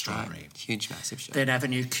 98. Extraordinary. Right. Huge, massive show. Then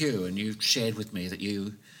Avenue Q, and you shared with me that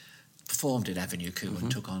you performed at Avenue Q and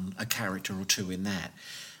took on a character or two in that.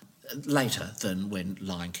 Later than when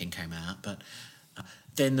Lion King came out, but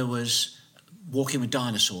then there was Walking with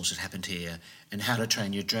Dinosaurs that happened here, and How to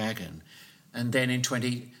Train Your Dragon. And then in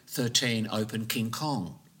 2013 opened King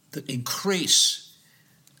Kong. The increase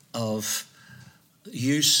of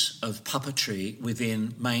use of puppetry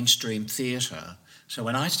within mainstream theatre. So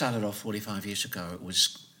when I started off 45 years ago, it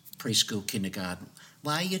was preschool, kindergarten.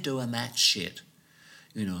 Why are you doing that shit?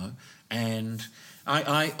 You know? And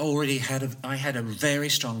I already had a very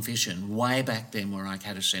strong vision way back then where I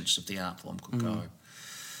had a sense that the art form could go.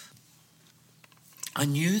 I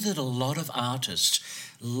knew that a lot of artists,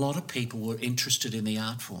 a lot of people were interested in the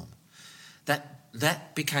art form.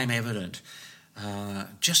 That became evident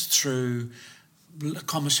just through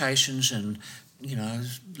conversations and, you know,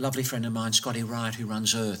 a lovely friend of mine, Scotty Wright, who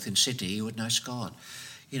runs Earth in Sydney, you would know Scott.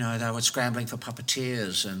 You know, they were scrambling for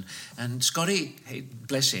puppeteers and Scotty,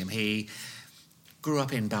 bless him, he grew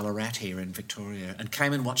up in Ballarat here in Victoria and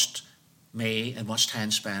came and watched me and watched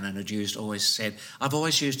Handspan and had always said, I've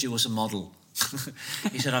always used you as a model.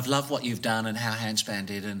 He said, I've loved what you've done and how Handspan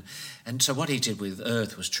did. And so what he did with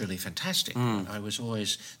Earth was truly fantastic. I was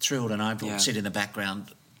always thrilled, and I would sit in the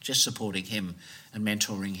background just supporting him and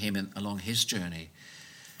mentoring him along his journey.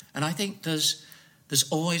 And I think there's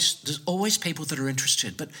always people that are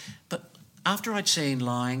interested. But after I'd seen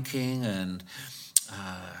Lion King and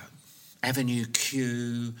Avenue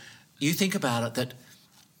Q, you think about it that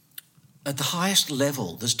at the highest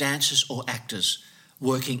level, there's dancers or actors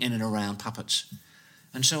working in and around puppets.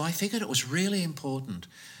 And so I figured it was really important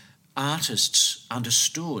artists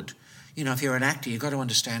understood, you know, if you're an actor, you've got to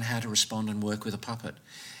understand how to respond and work with a puppet.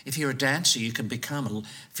 If you're a dancer, you can become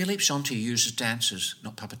Philippe Jonty uses dancers,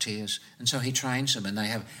 not puppeteers, and so he trains them, and they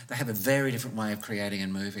have a very different way of creating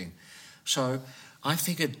and moving. So I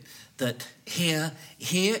figured that here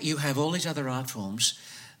you have all these other art forms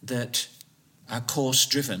that are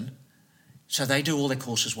course-driven, so they do all their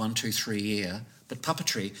courses 1, 2, 3 a year, but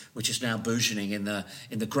puppetry, which is now burgeoning in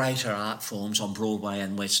the greater art forms on Broadway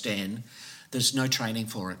and West End, there's no training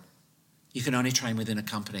for it. You can only train within a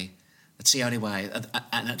company. That's the only way,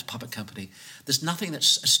 and it's a puppet company. There's nothing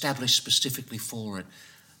that's established specifically for it.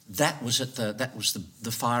 That was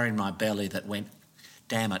the fire in my belly that went,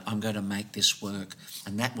 damn it, I'm going to make this work.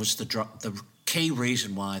 And that was the key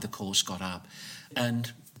reason why the course got up.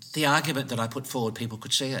 And the argument that I put forward, people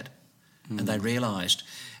could see it, and they realised.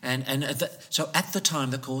 So at the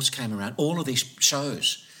time the course came around, all of these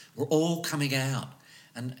shows were all coming out.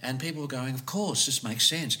 And people were going, of course, this makes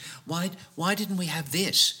sense. Why didn't we have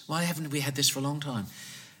this? Why haven't we had this for a long time?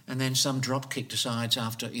 And then some dropkick decides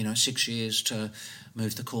after 6 years to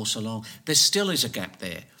move the course along. There still is a gap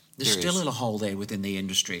there. There's still a hole there within the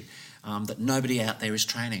industry that nobody out there is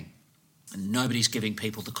training, and nobody's giving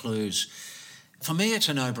people the clues. For me, it's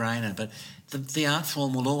a no-brainer, but the art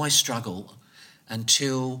form will always struggle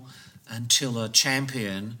until a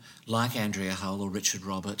champion like Andrea Hull or Richard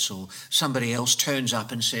Roberts or somebody else turns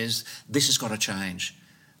up and says, this has got to change.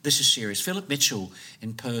 This is serious. Philip Mitchell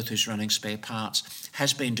in Perth, who's running Spare Parts,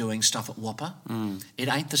 has been doing stuff at WAPA. It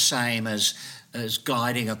ain't the same as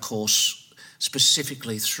guiding a course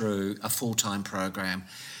specifically through a full-time program.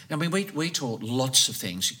 I mean, we taught lots of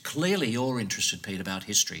things. Clearly you're interested, Pete, about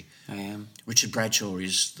history. I am. Richard Bradshaw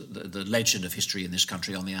is the legend of history in this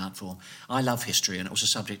country on the art form. I love history, and it was a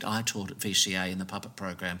subject I taught at VCA in the puppet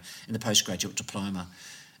program, in the postgraduate diploma.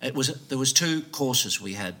 There was 2 courses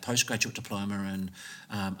we had, postgraduate diploma and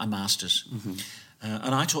a master's.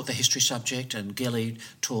 And I taught the history subject, and Gilly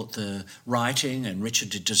taught the writing, and Richard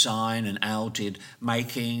did design, and Al did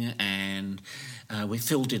making, and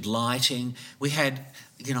Phil did lighting. We had,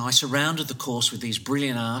 I surrounded the course with these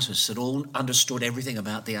brilliant artists that all understood everything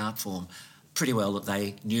about the art form pretty well, that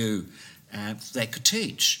they knew they could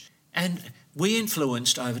teach. And we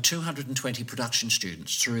influenced over 220 production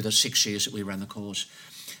students through the 6 years that we ran the course.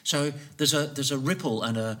 So there's a ripple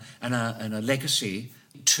and a legacy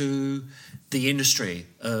to the industry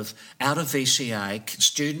of out of VCA,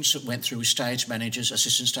 students that went through stage managers,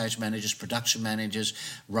 assistant stage managers, production managers,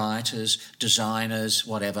 writers, designers,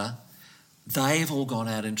 whatever, they've all gone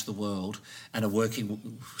out into the world and are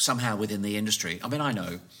working somehow within the industry. I mean, I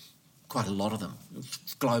know quite a lot of them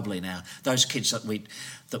globally now. Those kids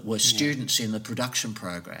that were students in the production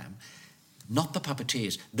program, not the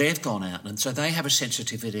puppeteers, they've gone out, and so they have a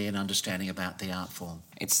sensitivity and understanding about the art form.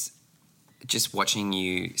 It's just watching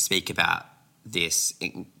you speak about this,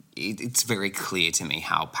 it's very clear to me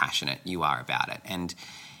how passionate you are about it. And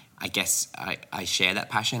I guess I share that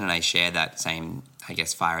passion, and I share that same, I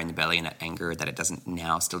guess, fire in the belly and that anger that it doesn't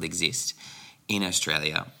now still exist in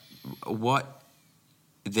Australia.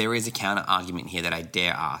 There is a counter argument here that I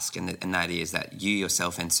dare ask, and that is that you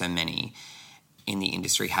yourself and so many in the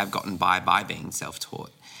industry have gotten by being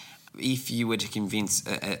self-taught. If you were to convince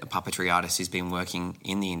a puppetry artist who's been working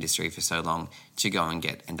in the industry for so long to go and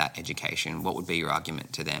get that education, what would be your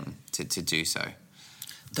argument to them to do so?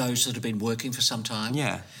 Those that have been working for some time?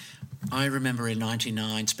 Yeah. I remember in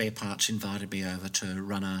 1999, Spare Parts invited me over to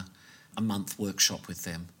run a month workshop with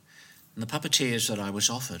them. And the puppeteers that I was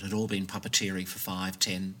offered had all been puppeteering for 5,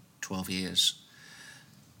 10, 12 years.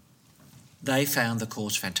 They found the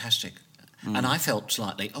course fantastic. And I felt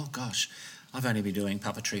slightly, oh gosh, I've only been doing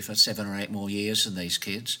puppetry for 7 or 8 more years than these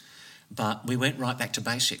kids. But we went right back to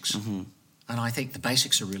basics. And I think the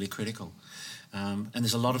basics are really critical. And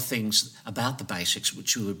there's a lot of things about the basics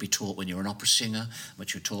which you would be taught when you're an opera singer,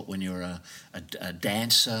 which you're taught when you're a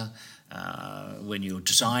dancer, when you're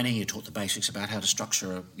designing. You're taught the basics about how to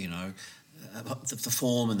structure, the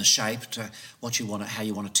form and the shape to what you want, how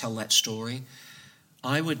you want to tell that story.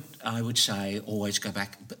 I would say always go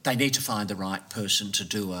back, but they need to find the right person to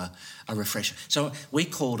do a refresher. So we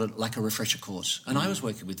called it like a refresher course, and I was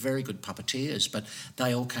working with very good puppeteers, but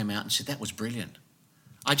they all came out and said that was brilliant.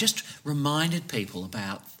 I just reminded people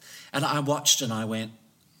about, and I watched and I went,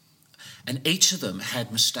 and each of them had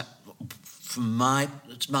from my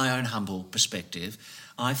own humble perspective,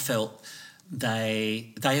 I felt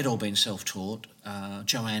they had all been self-taught.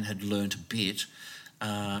 Joanne had learnt a bit.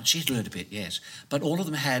 She had learned a bit, yes. But all of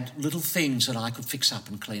them had little things that I could fix up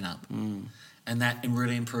and clean up. And that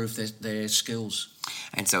really improved their skills.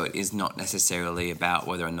 And so it is not necessarily about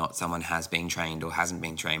whether or not someone has been trained or hasn't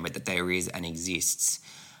been trained, but that there is and exists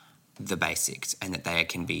the basics, and that they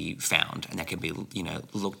can be found and they can be,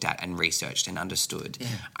 looked at and researched and understood. Yeah.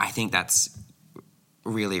 I think that's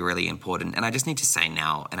really, really important. And I just need to say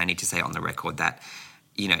now, and I need to say on the record that,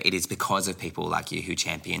 it is because of people like you who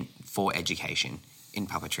champion for education in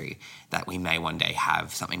puppetry that we may one day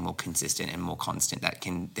have something more consistent and more constant that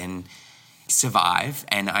can then survive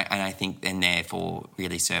and I think then therefore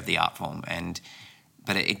really serve the art form.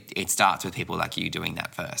 But it starts with people like you doing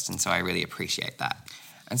that first, and so I really appreciate that.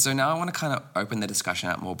 And so now I want to kind of open the discussion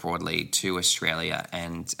up more broadly to Australia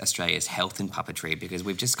and Australia's health in puppetry, because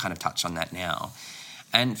we've just kind of touched on that now.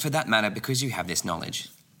 And for that matter, because you have this knowledge,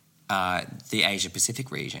 the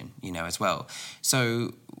Asia-Pacific region, as well.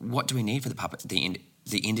 So what do we need for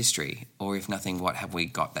the industry? Or if nothing, what have we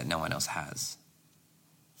got that no one else has?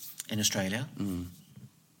 In Australia?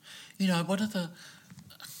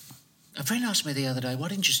 A friend asked me the other day, why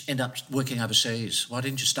didn't you end up working overseas? Why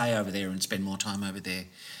didn't you stay over there and spend more time over there?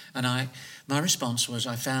 And my response was,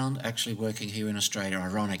 I found actually working here in Australia,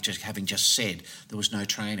 ironic, having just said there was no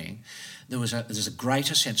training, there's a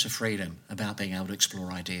greater sense of freedom about being able to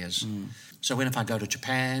explore ideas. So if I go to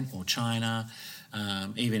Japan or China,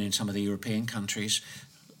 even in some of the European countries,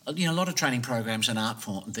 a lot of training programs and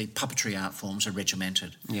the puppetry art forms are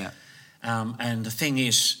regimented. Yeah. And the thing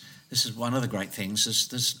is, this is one of the great things,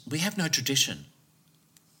 is we have no tradition.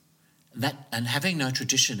 And having no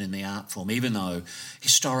tradition in the art form, even though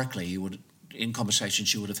historically in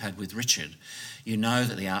conversations you would have had with Richard,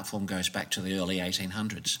 that the art form goes back to the early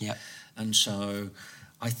 1800s. Yeah. And so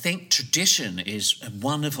I think tradition is a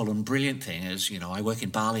wonderful and brilliant thing. As I work in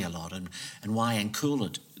Bali a lot, and Wayang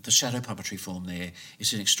Kulit, the shadow puppetry form there,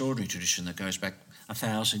 is an extraordinary tradition that goes back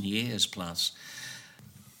 1,000 years plus.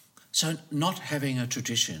 So not having a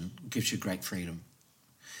tradition gives you great freedom.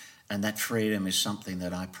 And that freedom is something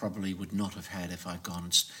that I probably would not have had if I'd gone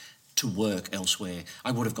to work elsewhere.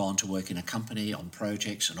 I would have gone to work in a company on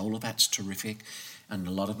projects, and all of that's terrific. And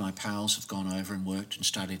a lot of my pals have gone over and worked and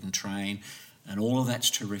studied and trained, and all of that's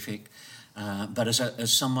terrific. But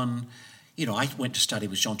as someone, I went to study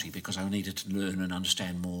with Jonty because I needed to learn and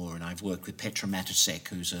understand more, and I've worked with Petra Matusek,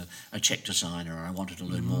 who's a Czech designer, and I wanted to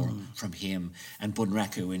learn more from him, and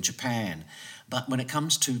Bunraku in Japan. But when it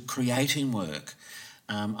comes to creating work,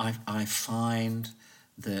 I find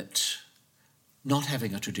that not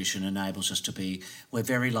having a tradition enables us we're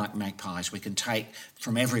very like magpies. We can take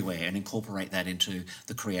from everywhere and incorporate that into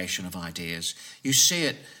the creation of ideas. You see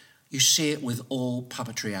it with all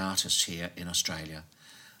puppetry artists here in Australia.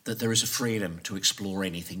 that there is a freedom to explore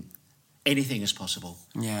anything. Anything is possible.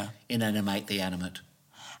 Yeah. Inanimate the animate.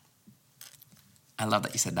 I love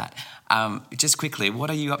that you said that. Just quickly,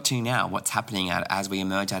 what are you up to now? What's happening as we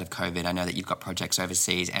emerge out of COVID? I know that you've got projects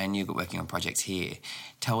overseas and you're working on projects here.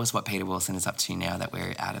 Tell us what Peter Wilson is up to now that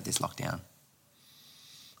we're out of this lockdown.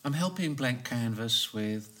 I'm helping Blank Canvas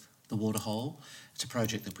with The Waterhole. It's a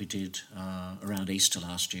project that we did around Easter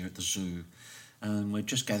last year at the zoo. And we're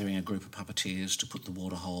just gathering a group of puppeteers to put The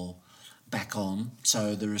Waterhole back on.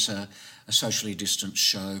 So there is a socially distanced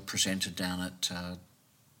show presented down at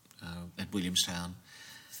Williamstown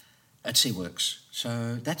at SeaWorks.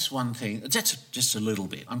 So that's one thing. That's just a little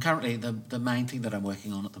bit. I'm currently, the main thing that I'm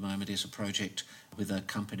working on at the moment is a project with a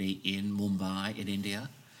company in Mumbai in India.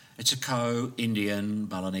 It's a co-Indian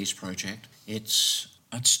Balinese project. It's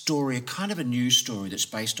a story, a kind of a news story that's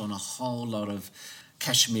based on a whole lot of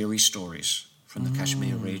Kashmiri stories from the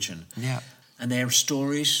Kashmir region. Yeah. And they're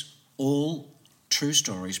stories, all true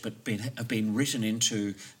stories, but have been written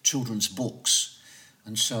into children's books.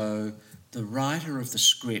 And so the writer of the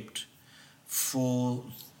script for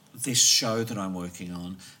this show that I'm working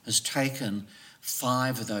on has taken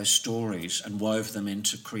 5 of those stories and wove them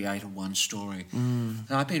into create one story. And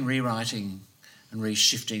I've been rewriting and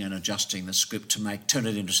reshifting and adjusting the script to turn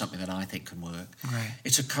it into something that I think can work. Right.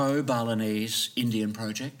 It's a co-Balinese Indian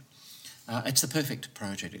project. It's the perfect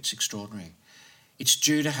project. It's extraordinary. It's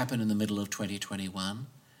due to happen in the middle of 2021.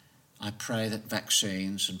 I pray that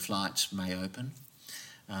vaccines and flights may open.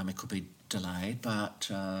 It could be delayed, but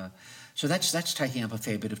so that's taking up a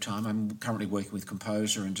fair bit of time. I'm currently working with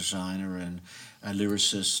composer and designer and a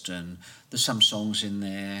lyricist, and there's some songs in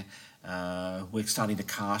there. We're starting to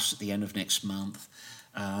cast at the end of next month.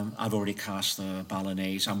 I've already cast the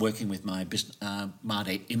Balinese. I'm working with my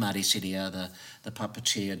Imadi Sidia, the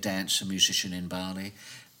puppeteer, dancer, musician in Bali,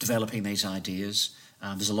 developing these ideas.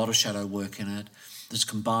 There's a lot of shadow work in it. There's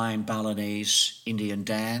combined Balinese Indian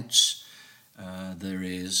dance. There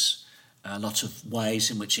is lots of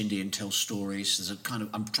ways in which Indian tells stories. There's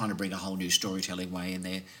I'm trying to bring a whole new storytelling way in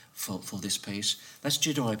there for this piece. That's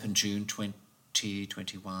due to open June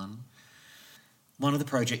 2021. One of the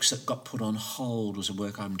projects that got put on hold was a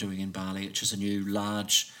work I'm doing in Bali, which is a new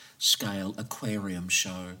large-scale aquarium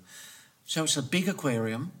show. So it's a big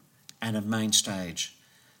aquarium and a main stage.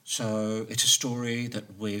 So it's a story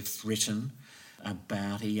that we've written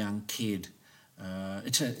about a young kid.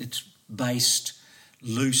 It's based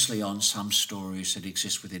loosely on some stories that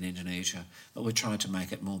exist within Indonesia, but we're trying to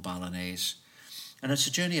make it more Balinese. And it's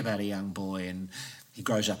a journey about a young boy, and he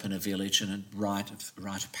grows up in a village, and a rite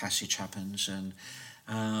of passage happens, and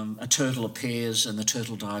a turtle appears, and the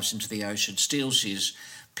turtle dives into the ocean, steals his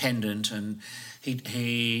pendant, and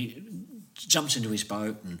he jumps into his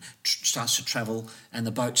boat and starts to travel, and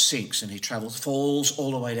the boat sinks, and he falls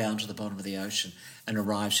all the way down to the bottom of the ocean and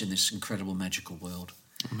arrives in this incredible magical world.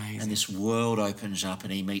 Amazing. And this world opens up,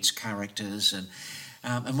 and he meets characters,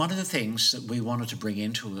 and one of the things that we wanted to bring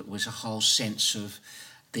into it was a whole sense of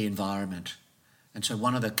the environment. And so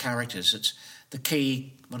one of the characters,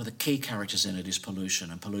 one of the key characters in it is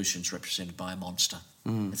pollution, and pollution's represented by a monster.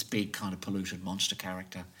 It's a big kind of polluted monster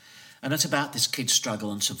character. And it's about this kid's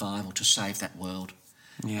struggle and survival to save that world.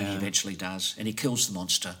 Yeah. And he eventually does, and he kills the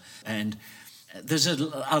monster. And there's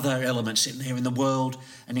other elements in there in the world,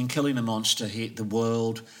 and in killing the monster, the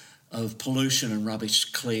world of pollution and rubbish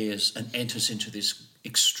clears and enters into this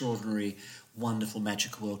extraordinary, wonderful,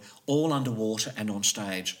 magical world, all underwater and on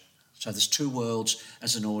stage. So there's 2 worlds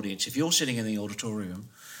as an audience. If you're sitting in the auditorium,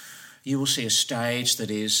 you will see a stage that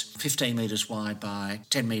is 15 metres wide by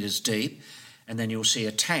 10 metres deep, and then you'll see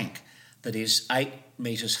a tank that is 8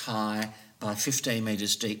 metres high by 15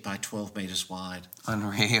 metres deep by 12 metres wide.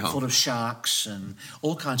 Unreal. Full of sharks and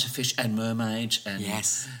all kinds of fish and mermaids and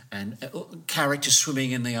yes. and characters swimming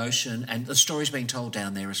in the ocean, and the story's being told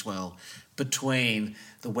down there as well, between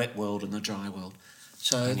the wet world and the dry world.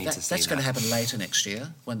 So that's going to happen later next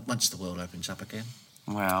year, once the world opens up again.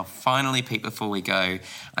 Wow. Finally, Pete, before we go,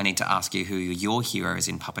 I need to ask you who your hero is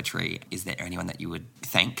in puppetry. Is there anyone that you would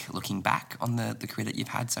thank, looking back on the career that you've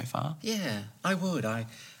had so far? Yeah, I would. I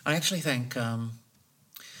actually thank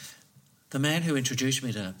the man who introduced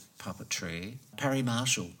me to puppetry, Parry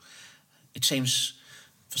Marshall. It seems,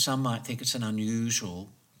 for some might think it's an unusual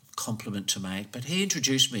compliment to make, but he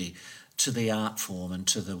introduced me to the art form and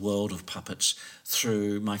to the world of puppets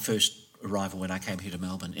through my first arrival when I came here to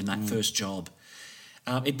Melbourne, in that first job.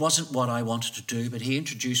 It wasn't what I wanted to do, but he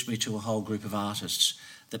introduced me to a whole group of artists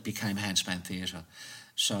that became Handspan Theatre.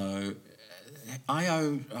 So I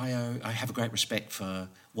have a great respect for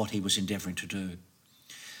what he was endeavouring to do.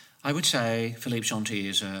 I would say Philippe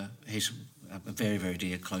Gentil is a very, very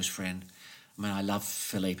dear close friend. I mean, I love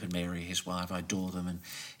Philippe and Mary, his wife. I adore them, and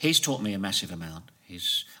he's taught me a massive amount.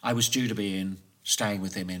 I was due to be staying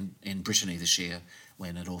with him in Brittany this year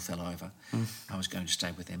when it all fell over. I was going to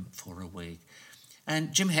stay with him for a week.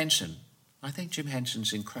 And Jim Henson, I think Jim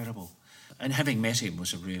Henson's incredible. And having met him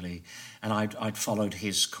was and I'd followed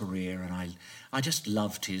his career, and I just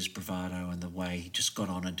loved his bravado and the way he just got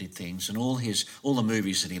on and did things, and all the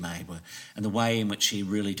movies that he made and the way in which he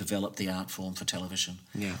really developed the art form for television,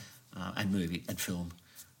 and movie and film.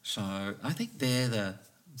 So I think they're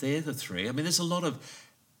the three. I mean, there's a lot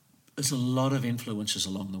of influences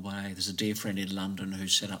along the way. There's a dear friend in London who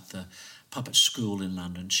set up the puppet school in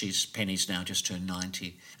London. Penny's now just turned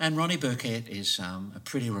 90. And Ronnie Burkett is a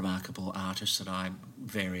pretty remarkable artist that I'm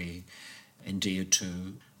very endeared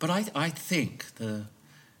to. But I think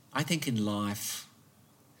in life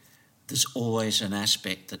there's always an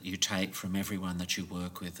aspect that you take from everyone that you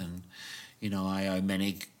work with, and I owe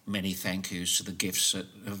many, many thank yous to the gifts that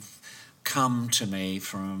have come to me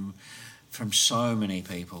from so many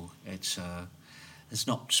people. There's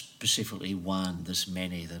not specifically one, there's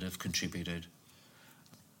many that have contributed.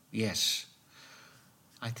 Yes,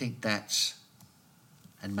 I think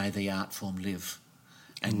and may the art form live.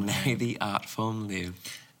 And may the art form live.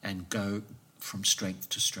 And go from strength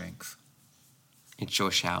to strength. It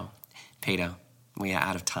sure shall. Peter, we are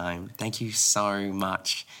out of time. Thank you so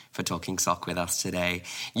much for talking sock with us today.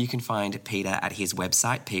 You can find Peter at his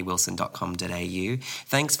website, pwilson.com.au.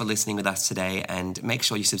 Thanks for listening with us today, and make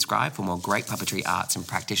sure you subscribe for more great puppetry arts and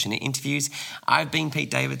practitioner interviews. I've been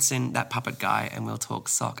Pete Davidson, that puppet guy, and we'll talk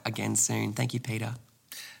sock again soon. Thank you, Peter.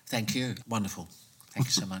 Thank you. Wonderful. Thank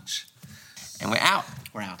you so much. And we're out.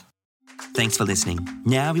 We're out. Thanks for listening.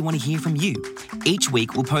 Now we want to hear from you. Each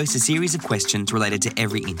week we'll post a series of questions related to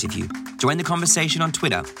every interview. Join the conversation on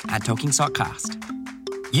Twitter at TalkingSockcast.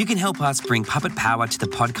 You can help us bring puppet power to the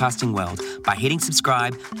podcasting world by hitting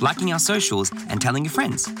subscribe, liking our socials, and telling your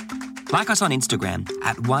friends. Like us on Instagram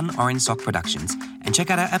at One Orange Sock Productions, and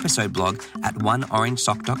check out our episode blog at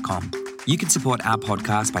oneorangesock.com. You can support our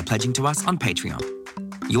podcast by pledging to us on Patreon.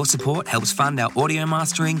 Your support helps fund our audio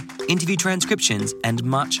mastering, interview transcriptions, and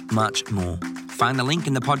much, much more. Find the link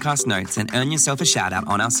in the podcast notes and earn yourself a shout out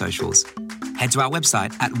on our socials. Head to our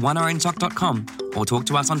website at oneorangesock.com or talk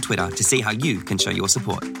to us on Twitter to see how you can show your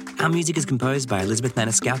support. Our music is composed by Elizabeth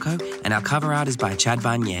Maniscalco, and our cover art is by Chad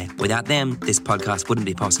Barnier. Without them, this podcast wouldn't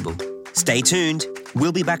be possible. Stay tuned.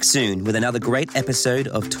 We'll be back soon with another great episode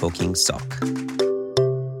of Talking Sock.